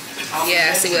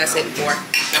 Yeah, see what I said before.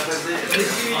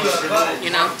 You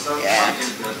know? Yeah.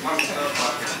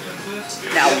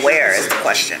 Now, where is the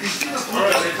question?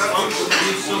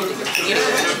 You know,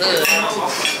 good.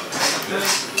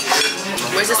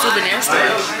 Where's the souvenir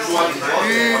store?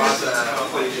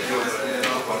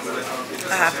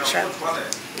 I have to check.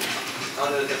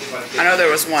 I know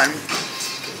there was one.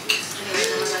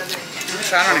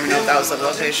 So I don't even know if that was the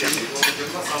location.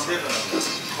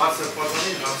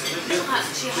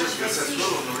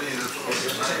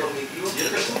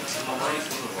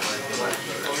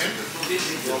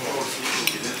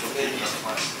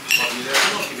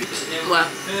 What?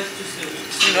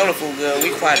 You know the food good. We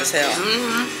quiet as hell.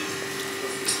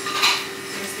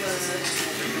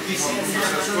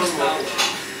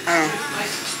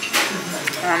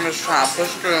 I'm just trying to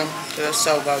push through to the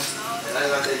soba.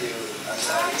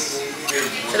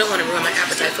 I don't want to ruin my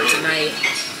appetite for tonight.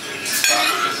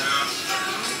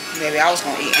 Maybe I was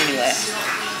going to eat anyway.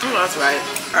 Oh, that's right.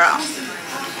 Girl.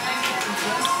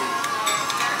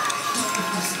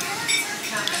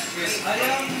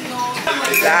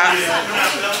 That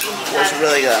was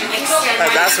really good.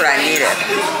 Like, that's what I needed.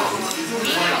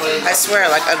 I swear,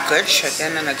 like, a good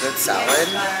chicken and a good salad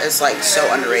is like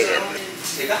so underrated.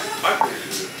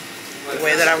 The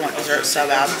way that I want dessert so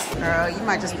bad. Girl, you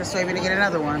might just persuade me to get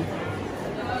another one.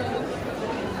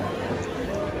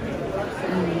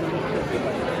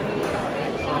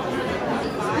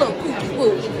 Look,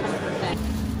 woo.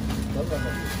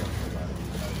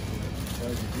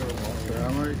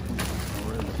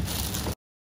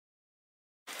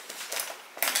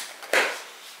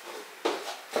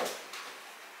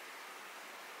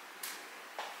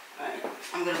 Alright,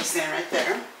 I'm gonna be standing right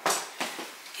there.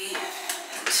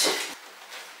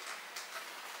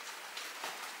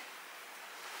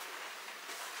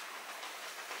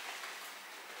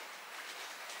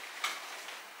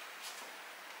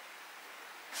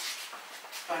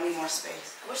 And I need more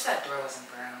space. I wish that door wasn't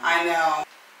brown. I know.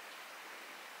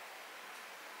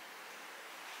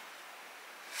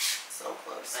 So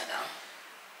close. I know.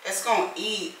 It's gonna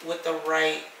eat with the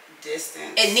right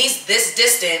distance. It needs this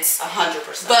distance.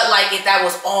 100%. But like if that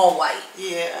was all white.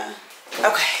 Yeah.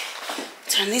 Okay.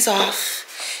 Turn these off.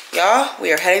 Y'all,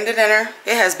 we are heading to dinner.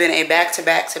 It has been a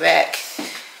back-to-back-to-back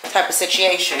type of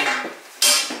situation.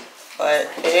 But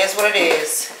it is what it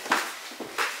is.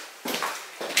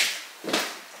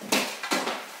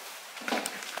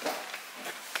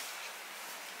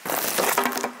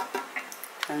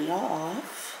 Turn y'all off.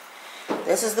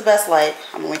 This is the best light.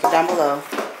 I'm gonna link it down below.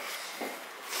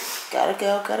 Gotta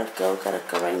go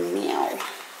right now.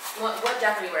 What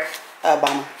jacket do you wear?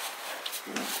 Bomber.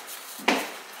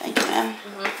 Thank you, ma'am.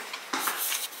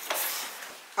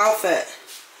 Outfit.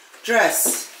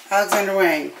 Dress. Alexander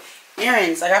Wang.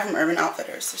 Earrings I got from Urban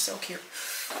Outfitters. They're so cute.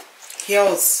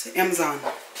 Heels. Amazon.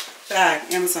 Bag.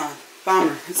 Amazon.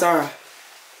 Bomber. Zara.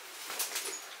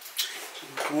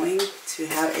 I'm going to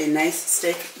have a nice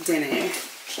steak dinner.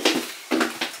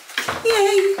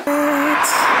 Yay!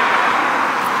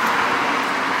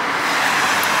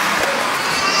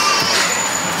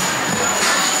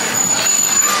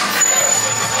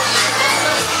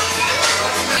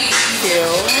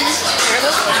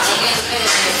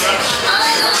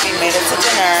 We made it to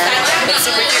dinner. It's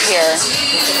super cute here.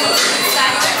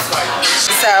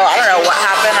 So I don't know what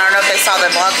happened. I don't know if they saw the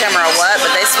vlog camera or what,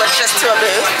 but they switched us to a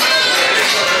booth.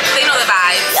 They know the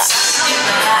vibes.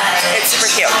 Yeah. It's super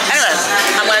cute. Anyway,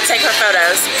 I'm gonna take her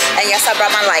photos. And yes, I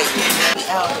brought my light.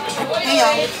 Hey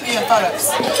y'all, we have photos.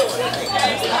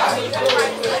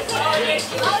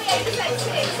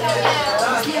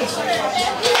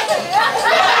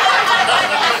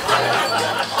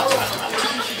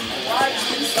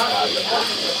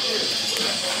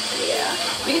 Yeah.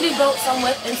 We can do both, some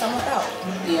with and some without.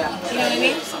 Yeah. You know what I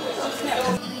mean?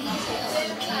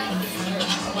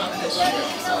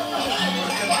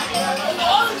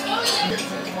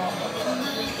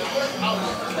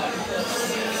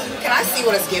 Can I see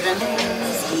what it's given?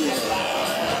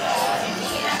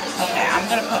 Okay, I'm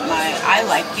gonna put my, I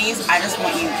like these. I just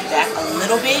want you back a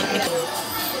little bit.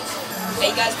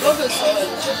 Hey guys, vloggers.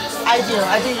 I do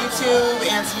YouTube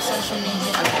and some social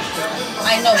media.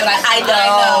 I know, but I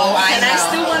know. Can I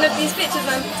steal one of these pictures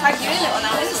and tag you in it on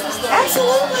our Insta story?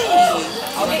 Absolutely.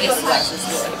 Okay,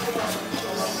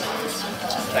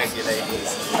 Thank you,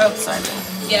 ladies. Oh, sorry.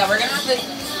 yeah, we're gonna have to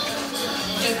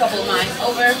do a couple of mine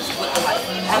over with the light.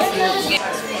 Absolutely.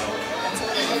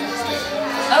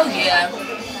 Oh yeah.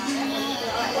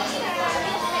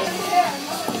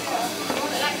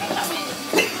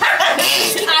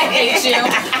 I hate you.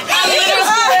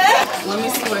 Let me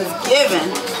see what it's given.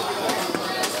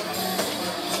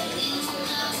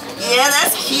 Yeah,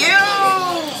 that's cute.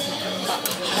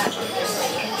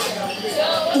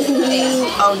 Ooh,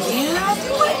 oh yeah, I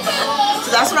do like that. So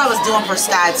that's what I was doing for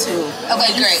Sky too.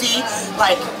 Okay, you great. See,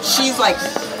 like she's like.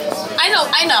 I know.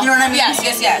 You know what I mean?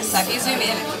 Yes. Like you zoom in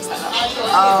and fix that up.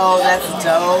 Oh, that's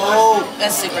dope.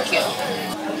 That's super cute.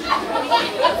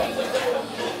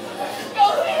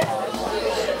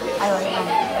 I like them.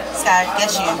 Sky,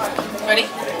 get you. Ready?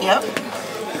 Yep.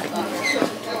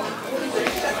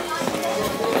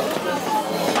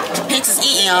 Hicks is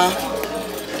eating, y'all.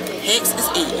 Hicks is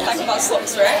eating. Talking about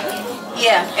socks, right?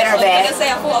 Yeah, in her bag. I was gonna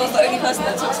say I thought I was the only person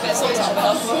that took spare socks out of the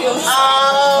house for heels.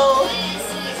 Oh.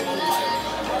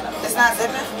 It's not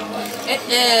zipping? It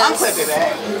is. I'm clipping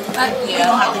back. Yeah. You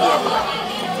don't have to get it.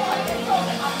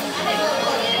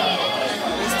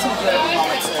 It's too good of a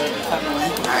moment to be coming in.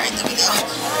 Alright, there we go.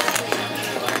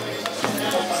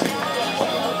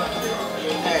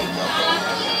 There you go.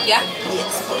 Yeah?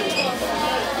 Yes.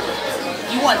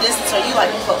 You want distance or you like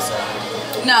it closer?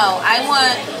 No, I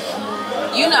want.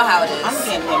 You know how it is. I'm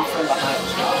getting him from behind.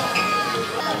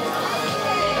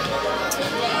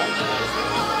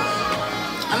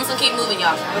 I'm just gonna keep moving,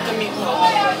 y'all. Look at me.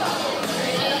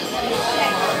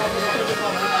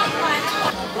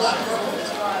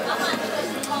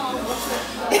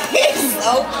 It's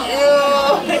so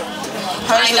cute.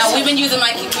 I know, we've been using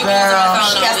my phone.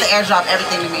 She has to airdrop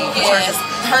everything to me. Yeah.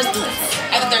 Hers does.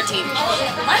 I have a 13.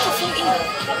 Mine's a 14.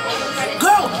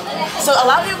 Girl, so a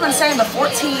lot of people have been saying the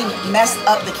 14 messed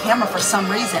up the camera for some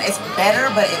reason. It's better,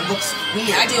 but it looks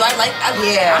weird. I do.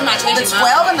 Yeah. I'm not changing the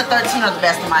 12 and the 13 are the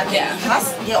best in my opinion. Can I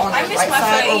get on the right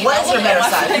side? Or what is your better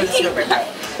side?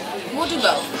 We'll do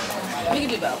both. We can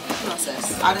do both. No,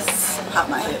 sis. I just have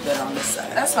my head better on this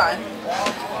side. That's fine.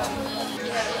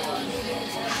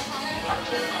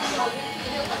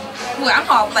 Ooh, I'm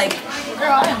all like,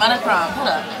 girl, I am on a prom. Hold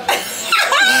up.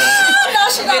 No,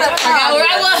 she's not a prom. I got where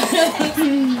I was.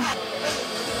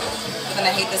 I'm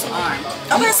gonna hate this arm.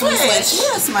 Okay, switch.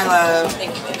 Yes, my love.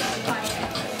 Thank you, baby.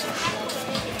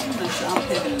 I'm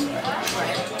pivoting.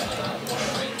 Right.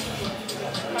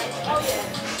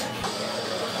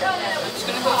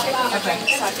 Okay.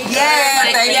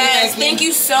 Yeah, thank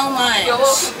you so much. You're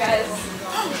welcome, guys.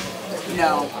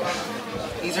 No.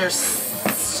 These are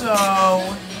so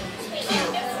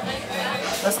cute.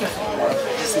 Let's get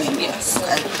this me. Yes.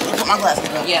 Okay. Put my glasses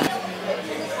on. Yeah.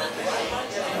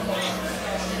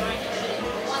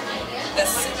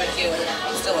 That's super cute.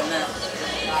 I'm still in that.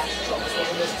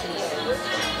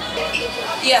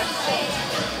 Yeah.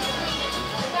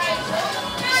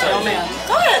 Oh man.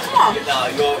 Go ahead, come on. Now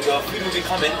your food will be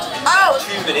coming in 2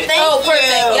 minutes.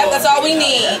 Perfect. Yep, that's all we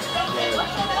need.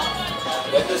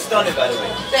 You're stunning, by the way.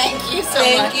 Thank you so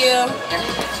much. Thank you.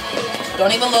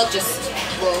 Don't even look, just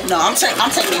roll. No, I'm taking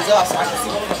these off so I can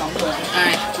see what the fuck I'm doing.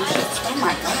 Alright. Oh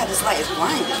my god, this light is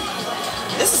blinding.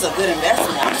 This is a good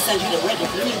investment. I'm gonna send you the link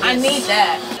if you need this. I need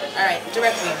that. Alright,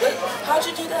 direct me. How'd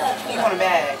you do that? You want a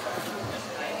bag?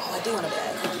 Oh, I do want a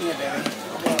bag. Yeah, baby.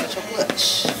 Get your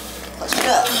clutch. Clutch it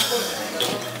up.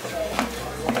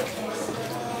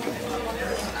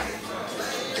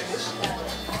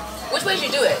 Which way did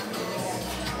you do it?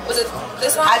 Was it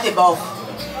this one? I did both.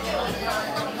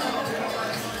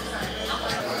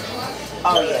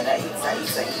 Oh yeah, that eats.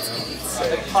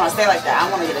 Hold on, stay like that. I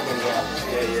want to get a video.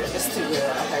 Yeah. It's too good.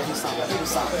 Okay, do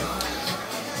something.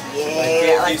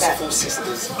 Yeah, My like that. beautiful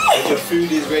sisters. Your food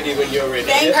is ready when you're ready.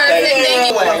 Thank you.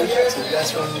 So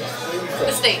that's from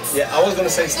The States. Yeah, I was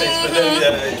gonna say States, but then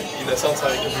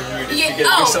sometimes it can be rude if you get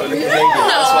Oh, do something in Canadian.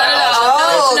 That's why I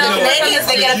Oh, No, the Canadians,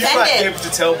 they get you might be offended. able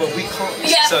to tell, but we can't.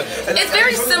 Yeah, So, it's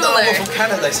very similar. I'm from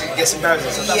Canada, so it gets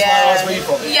embarrassing. So that's why I asked where you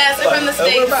from. Yes, we're from the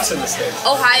States. Whereabouts in the States?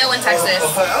 Ohio and Texas.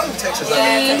 I'm in Texas.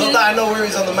 Not that I know where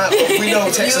it's on the map, but we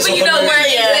know Texas. You know where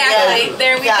exactly.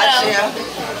 There we go.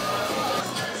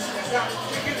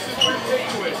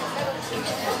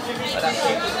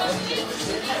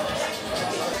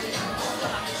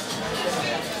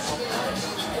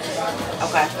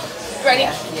 Okay. Ready?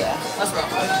 Yeah. Let's roll.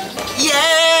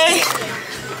 Yay!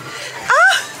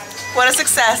 Ah, what a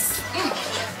success.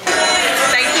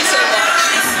 Thank you so much.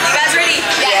 You guys ready?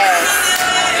 Yes.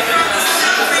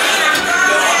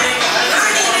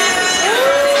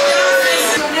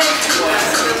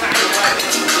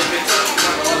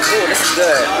 Ooh, this is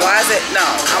good. Why is it? No,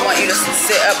 I want you to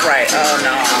sit upright. Oh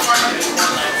no.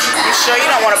 You sure you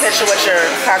don't want a picture with your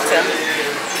cocktail?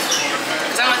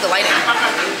 Because I don't like the lighting.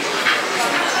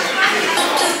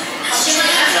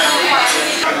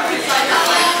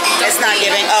 It's not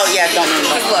giving. Oh yeah, don't move.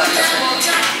 Look.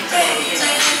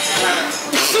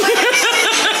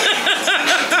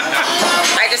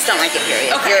 I just don't like it,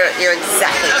 period. Okay. You're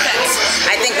exactly right. Okay.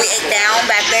 I think we ate down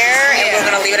back there, and we're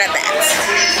gonna leave it at that.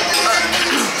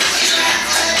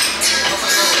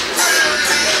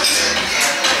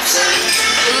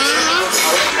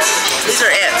 These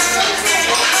are it.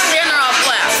 And they're all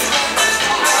flat.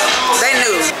 They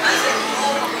knew.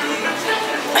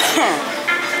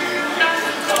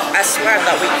 I swear I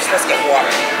thought we were supposed to get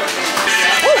water.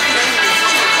 Woo.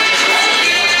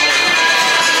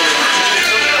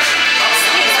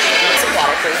 Some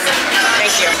water, please.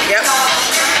 Thank you. Yep.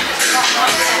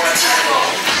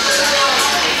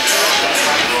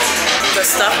 The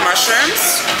stuffed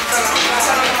mushrooms.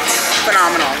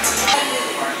 Phenomenal.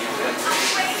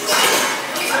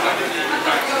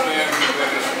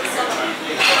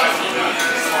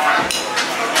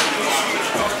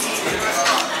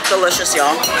 Delicious,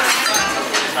 y'all. My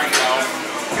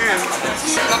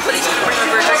putty's gonna bring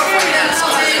over a drink for you.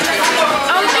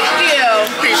 Oh, thank you.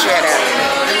 Appreciate it.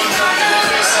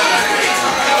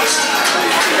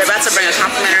 They're about to bring a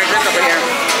complimentary drink over here.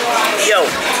 Yo,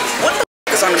 what the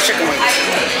f is on the chicken wings.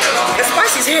 It's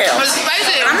spicy as hell. It's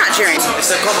spicy. I'm not cheering.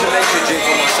 It's a complimentary drink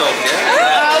for myself, yeah?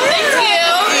 Oh, thank you.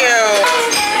 Thank you.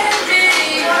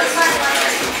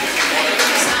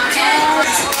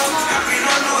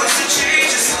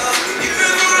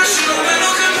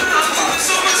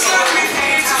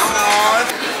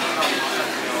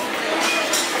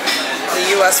 The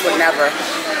U.S. would never.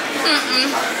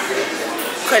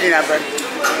 Could never.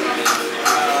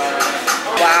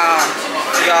 Wow.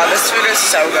 Y'all, this food is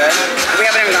so good. We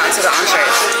haven't even gotten to the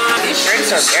entrees. These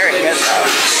drinks are very good though.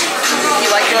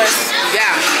 You like yours?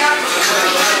 Yeah.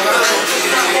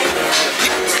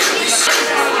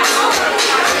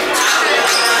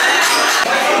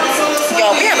 Yo,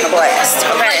 we having a blast.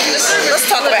 Okay, let's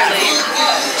talk about it.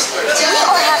 We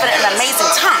are having an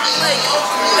amazing time. Like,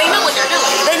 they know what they're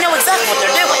doing. They know exactly what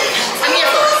they're doing. I'm here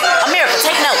for it. America,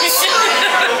 take notes.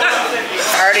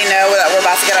 I already know that we're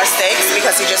about to get our steaks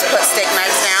because he just put steak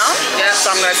knives down. Yep.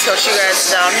 So I'm going to tilt you guys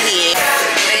down here.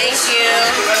 Thank you.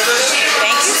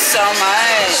 Thank you so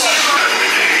much.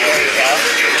 There you go.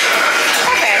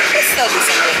 Okay, let's still do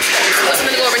something. I'm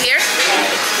gonna go over here.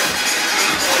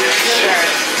 Sure.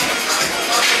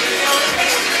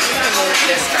 Move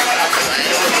this back out the way.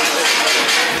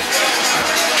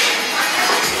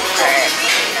 Alright.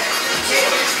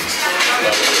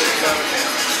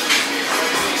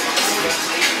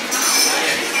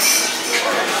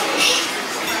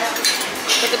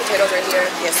 Put the potatoes right here.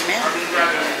 Yes, ma'am.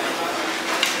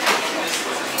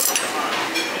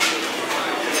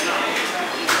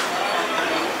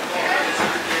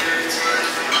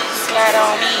 Slide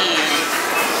on in.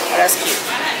 Oh, that's cute.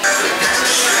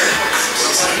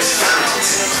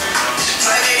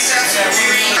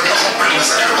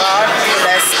 God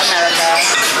bless America.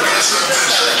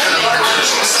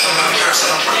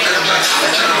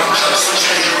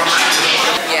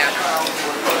 Yeah.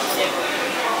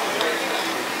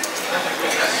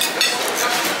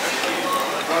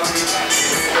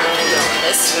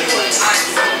 This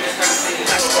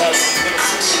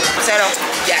potato.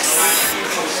 Yes.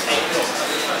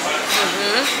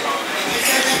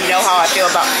 You know how I feel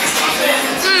about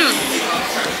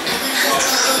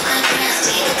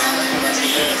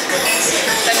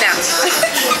But now.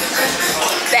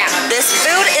 this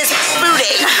food is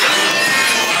fooding.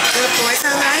 Good boys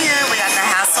are right here. We got the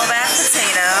Hasselback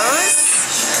potatoes.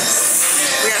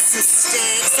 We got some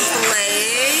steaks, some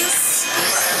fillets,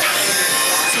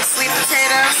 some sweet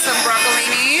potatoes, some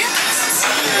broccolini,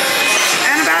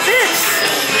 and about it.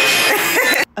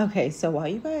 Okay, so while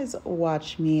you guys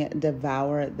watch me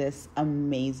devour this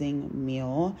amazing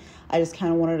meal, I just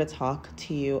kind of wanted to talk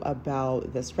to you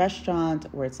about this restaurant,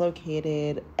 where it's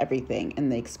located, everything,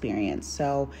 and the experience.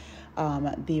 So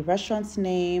the restaurant's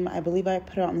name, I believe I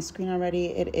put it on the screen already.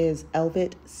 It is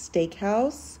Elvet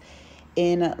Steakhouse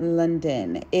in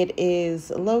London. It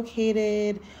is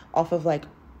located off of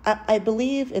I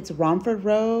believe it's Romford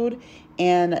Road,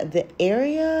 and the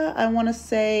area I want to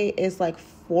say is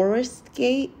Forest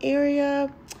Gate area.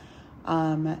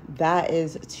 That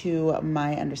is to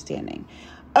my understanding.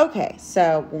 Okay,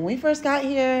 so when we first got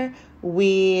here,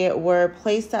 we were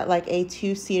placed at a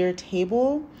 2-seater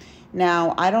table.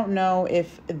 Now, I don't know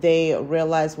if they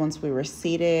realized once we were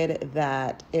seated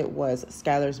that it was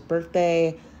Skylar's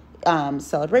birthday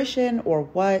celebration or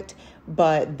what,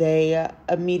 but they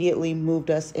immediately moved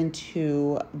us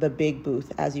into the big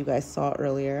booth, as you guys saw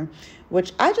earlier,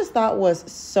 which I just thought was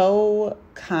so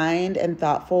kind and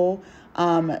thoughtful,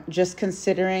 just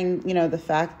considering, the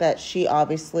fact that she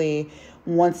obviously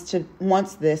wants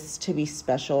this to be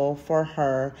special for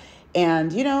her.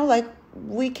 And,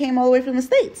 we came all the way from the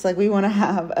States. We want to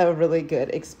have a really good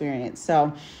experience.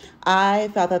 So I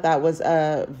thought that was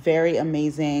a very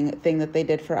amazing thing that they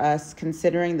did for us,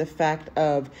 considering the fact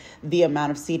of the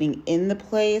amount of seating in the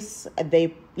place.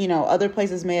 They, other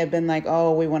places may have been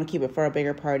oh, we want to keep it for a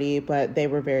bigger party, but they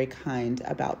were very kind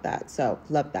about that. So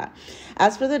love that.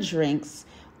 As for the drinks,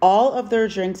 all of their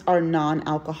drinks are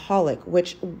non-alcoholic,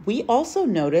 which we also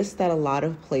noticed that a lot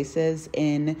of places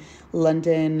in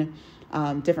London,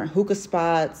 different hookah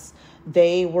spots,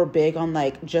 they were big on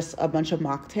just a bunch of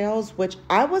mocktails, which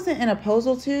I wasn't in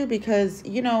opposal to because,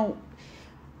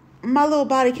 my little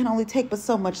body can only take but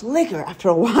so much liquor after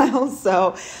a while.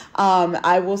 So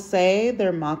I will say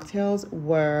their mocktails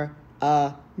were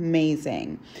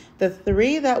amazing. The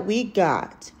 3 that we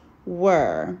got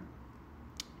were,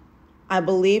 I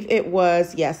believe it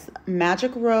was, yes,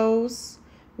 Magic Rose,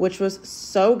 which was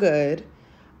so good.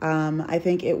 I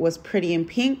think it was Pretty in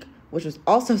Pink, which was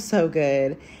also so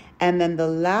good. And then the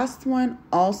last one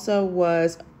also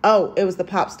was, it was the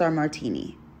Popstar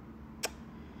Martini.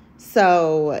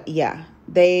 So yeah,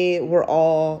 they were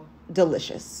all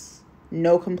delicious.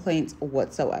 No complaints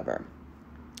whatsoever.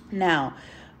 Now,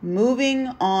 moving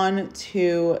on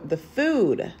to the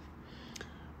food.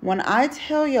 When I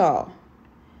tell y'all,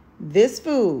 this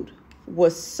food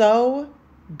was so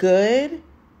good,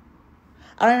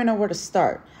 I don't even know where to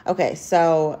start. Okay,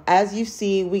 so as you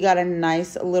see, we got a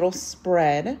nice little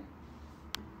spread.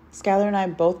 Skylar and I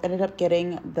both ended up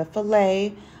getting the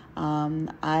filet.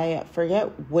 I forget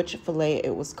which filet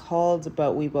it was called,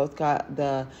 but we both got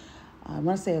the, I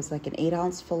want to say it was like an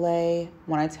 8-ounce filet.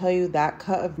 When I tell you that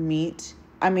cut of meat,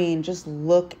 I mean, just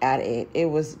look at it. It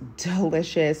was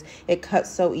delicious. It cut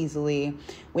so easily.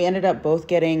 We ended up both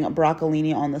getting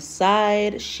broccolini on the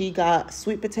side. She got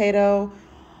sweet potato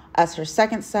as her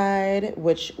second side,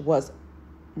 which was,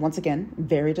 once again,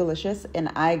 very delicious. And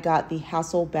I got the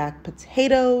Hasselback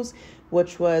potatoes,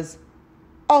 which was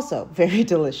also very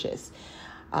delicious.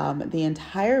 The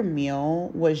entire meal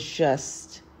was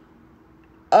just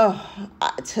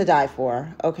to die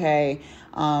for. Okay.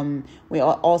 We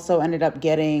also ended up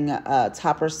getting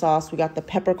topper sauce. We got the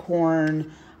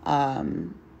peppercorn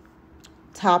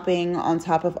topping on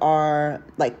top of our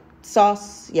like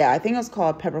sauce. Yeah, I think it was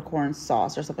called peppercorn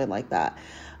sauce or something like that.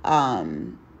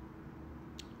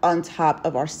 On top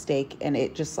of our steak, and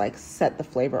it just like set the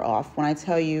flavor off. When I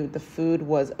tell you the food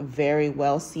was very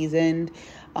well seasoned,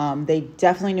 they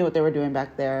definitely knew what they were doing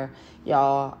back there.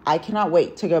 Y'all, I cannot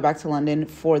wait to go back to London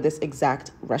for this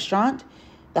exact restaurant.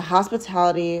 The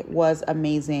hospitality was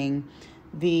amazing.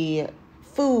 The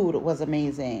food was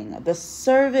amazing. The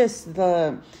service,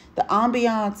 the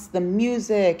ambiance, the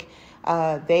music,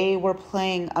 they were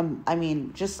playing, I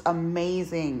mean, just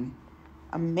amazing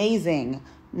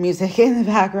music in the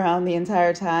background the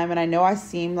entire time. And I know I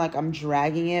seem like I'm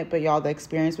dragging it, but y'all, the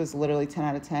experience was literally 10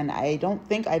 out of 10. I don't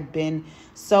think I've been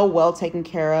so well taken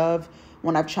care of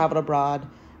when I've traveled abroad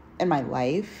in my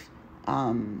life.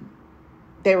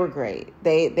 They were great.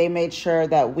 They made sure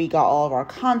that we got all of our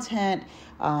content.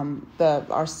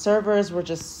 Our servers were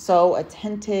just so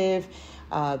attentive.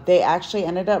 They actually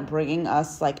ended up bringing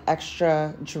us like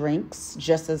extra drinks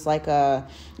just as like a,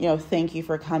 thank you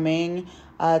for coming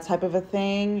type of a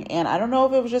thing. And I don't know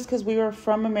if it was just because we were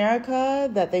from America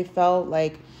that they felt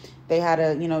like they had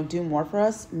to, do more for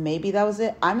us. Maybe that was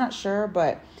it. I'm not sure,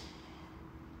 but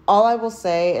all I will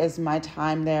say is my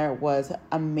time there was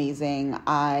amazing.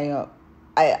 I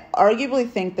arguably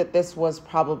think that this was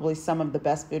probably some of the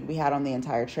best food we had on the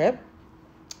entire trip,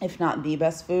 if not the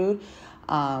best food.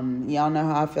 Y'all know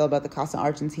how I feel about the Casa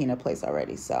Argentina place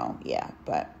already, so yeah.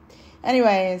 But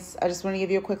anyways, I just want to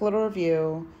give you a quick little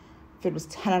review. Food was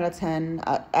 10 out of 10,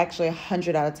 actually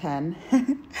 100 out of 10,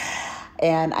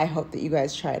 and I hope that you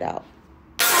guys try it out.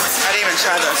 I didn't even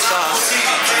try the sauce.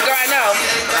 Girl, I know.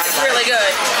 It's really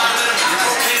good.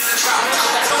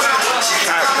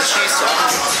 Try the cheese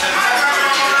sauce.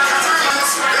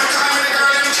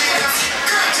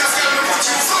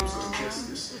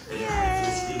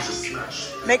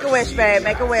 Make a wish, babe.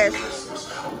 Make a wish.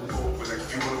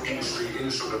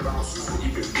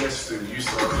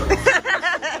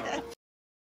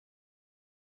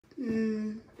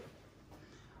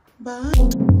 Bye.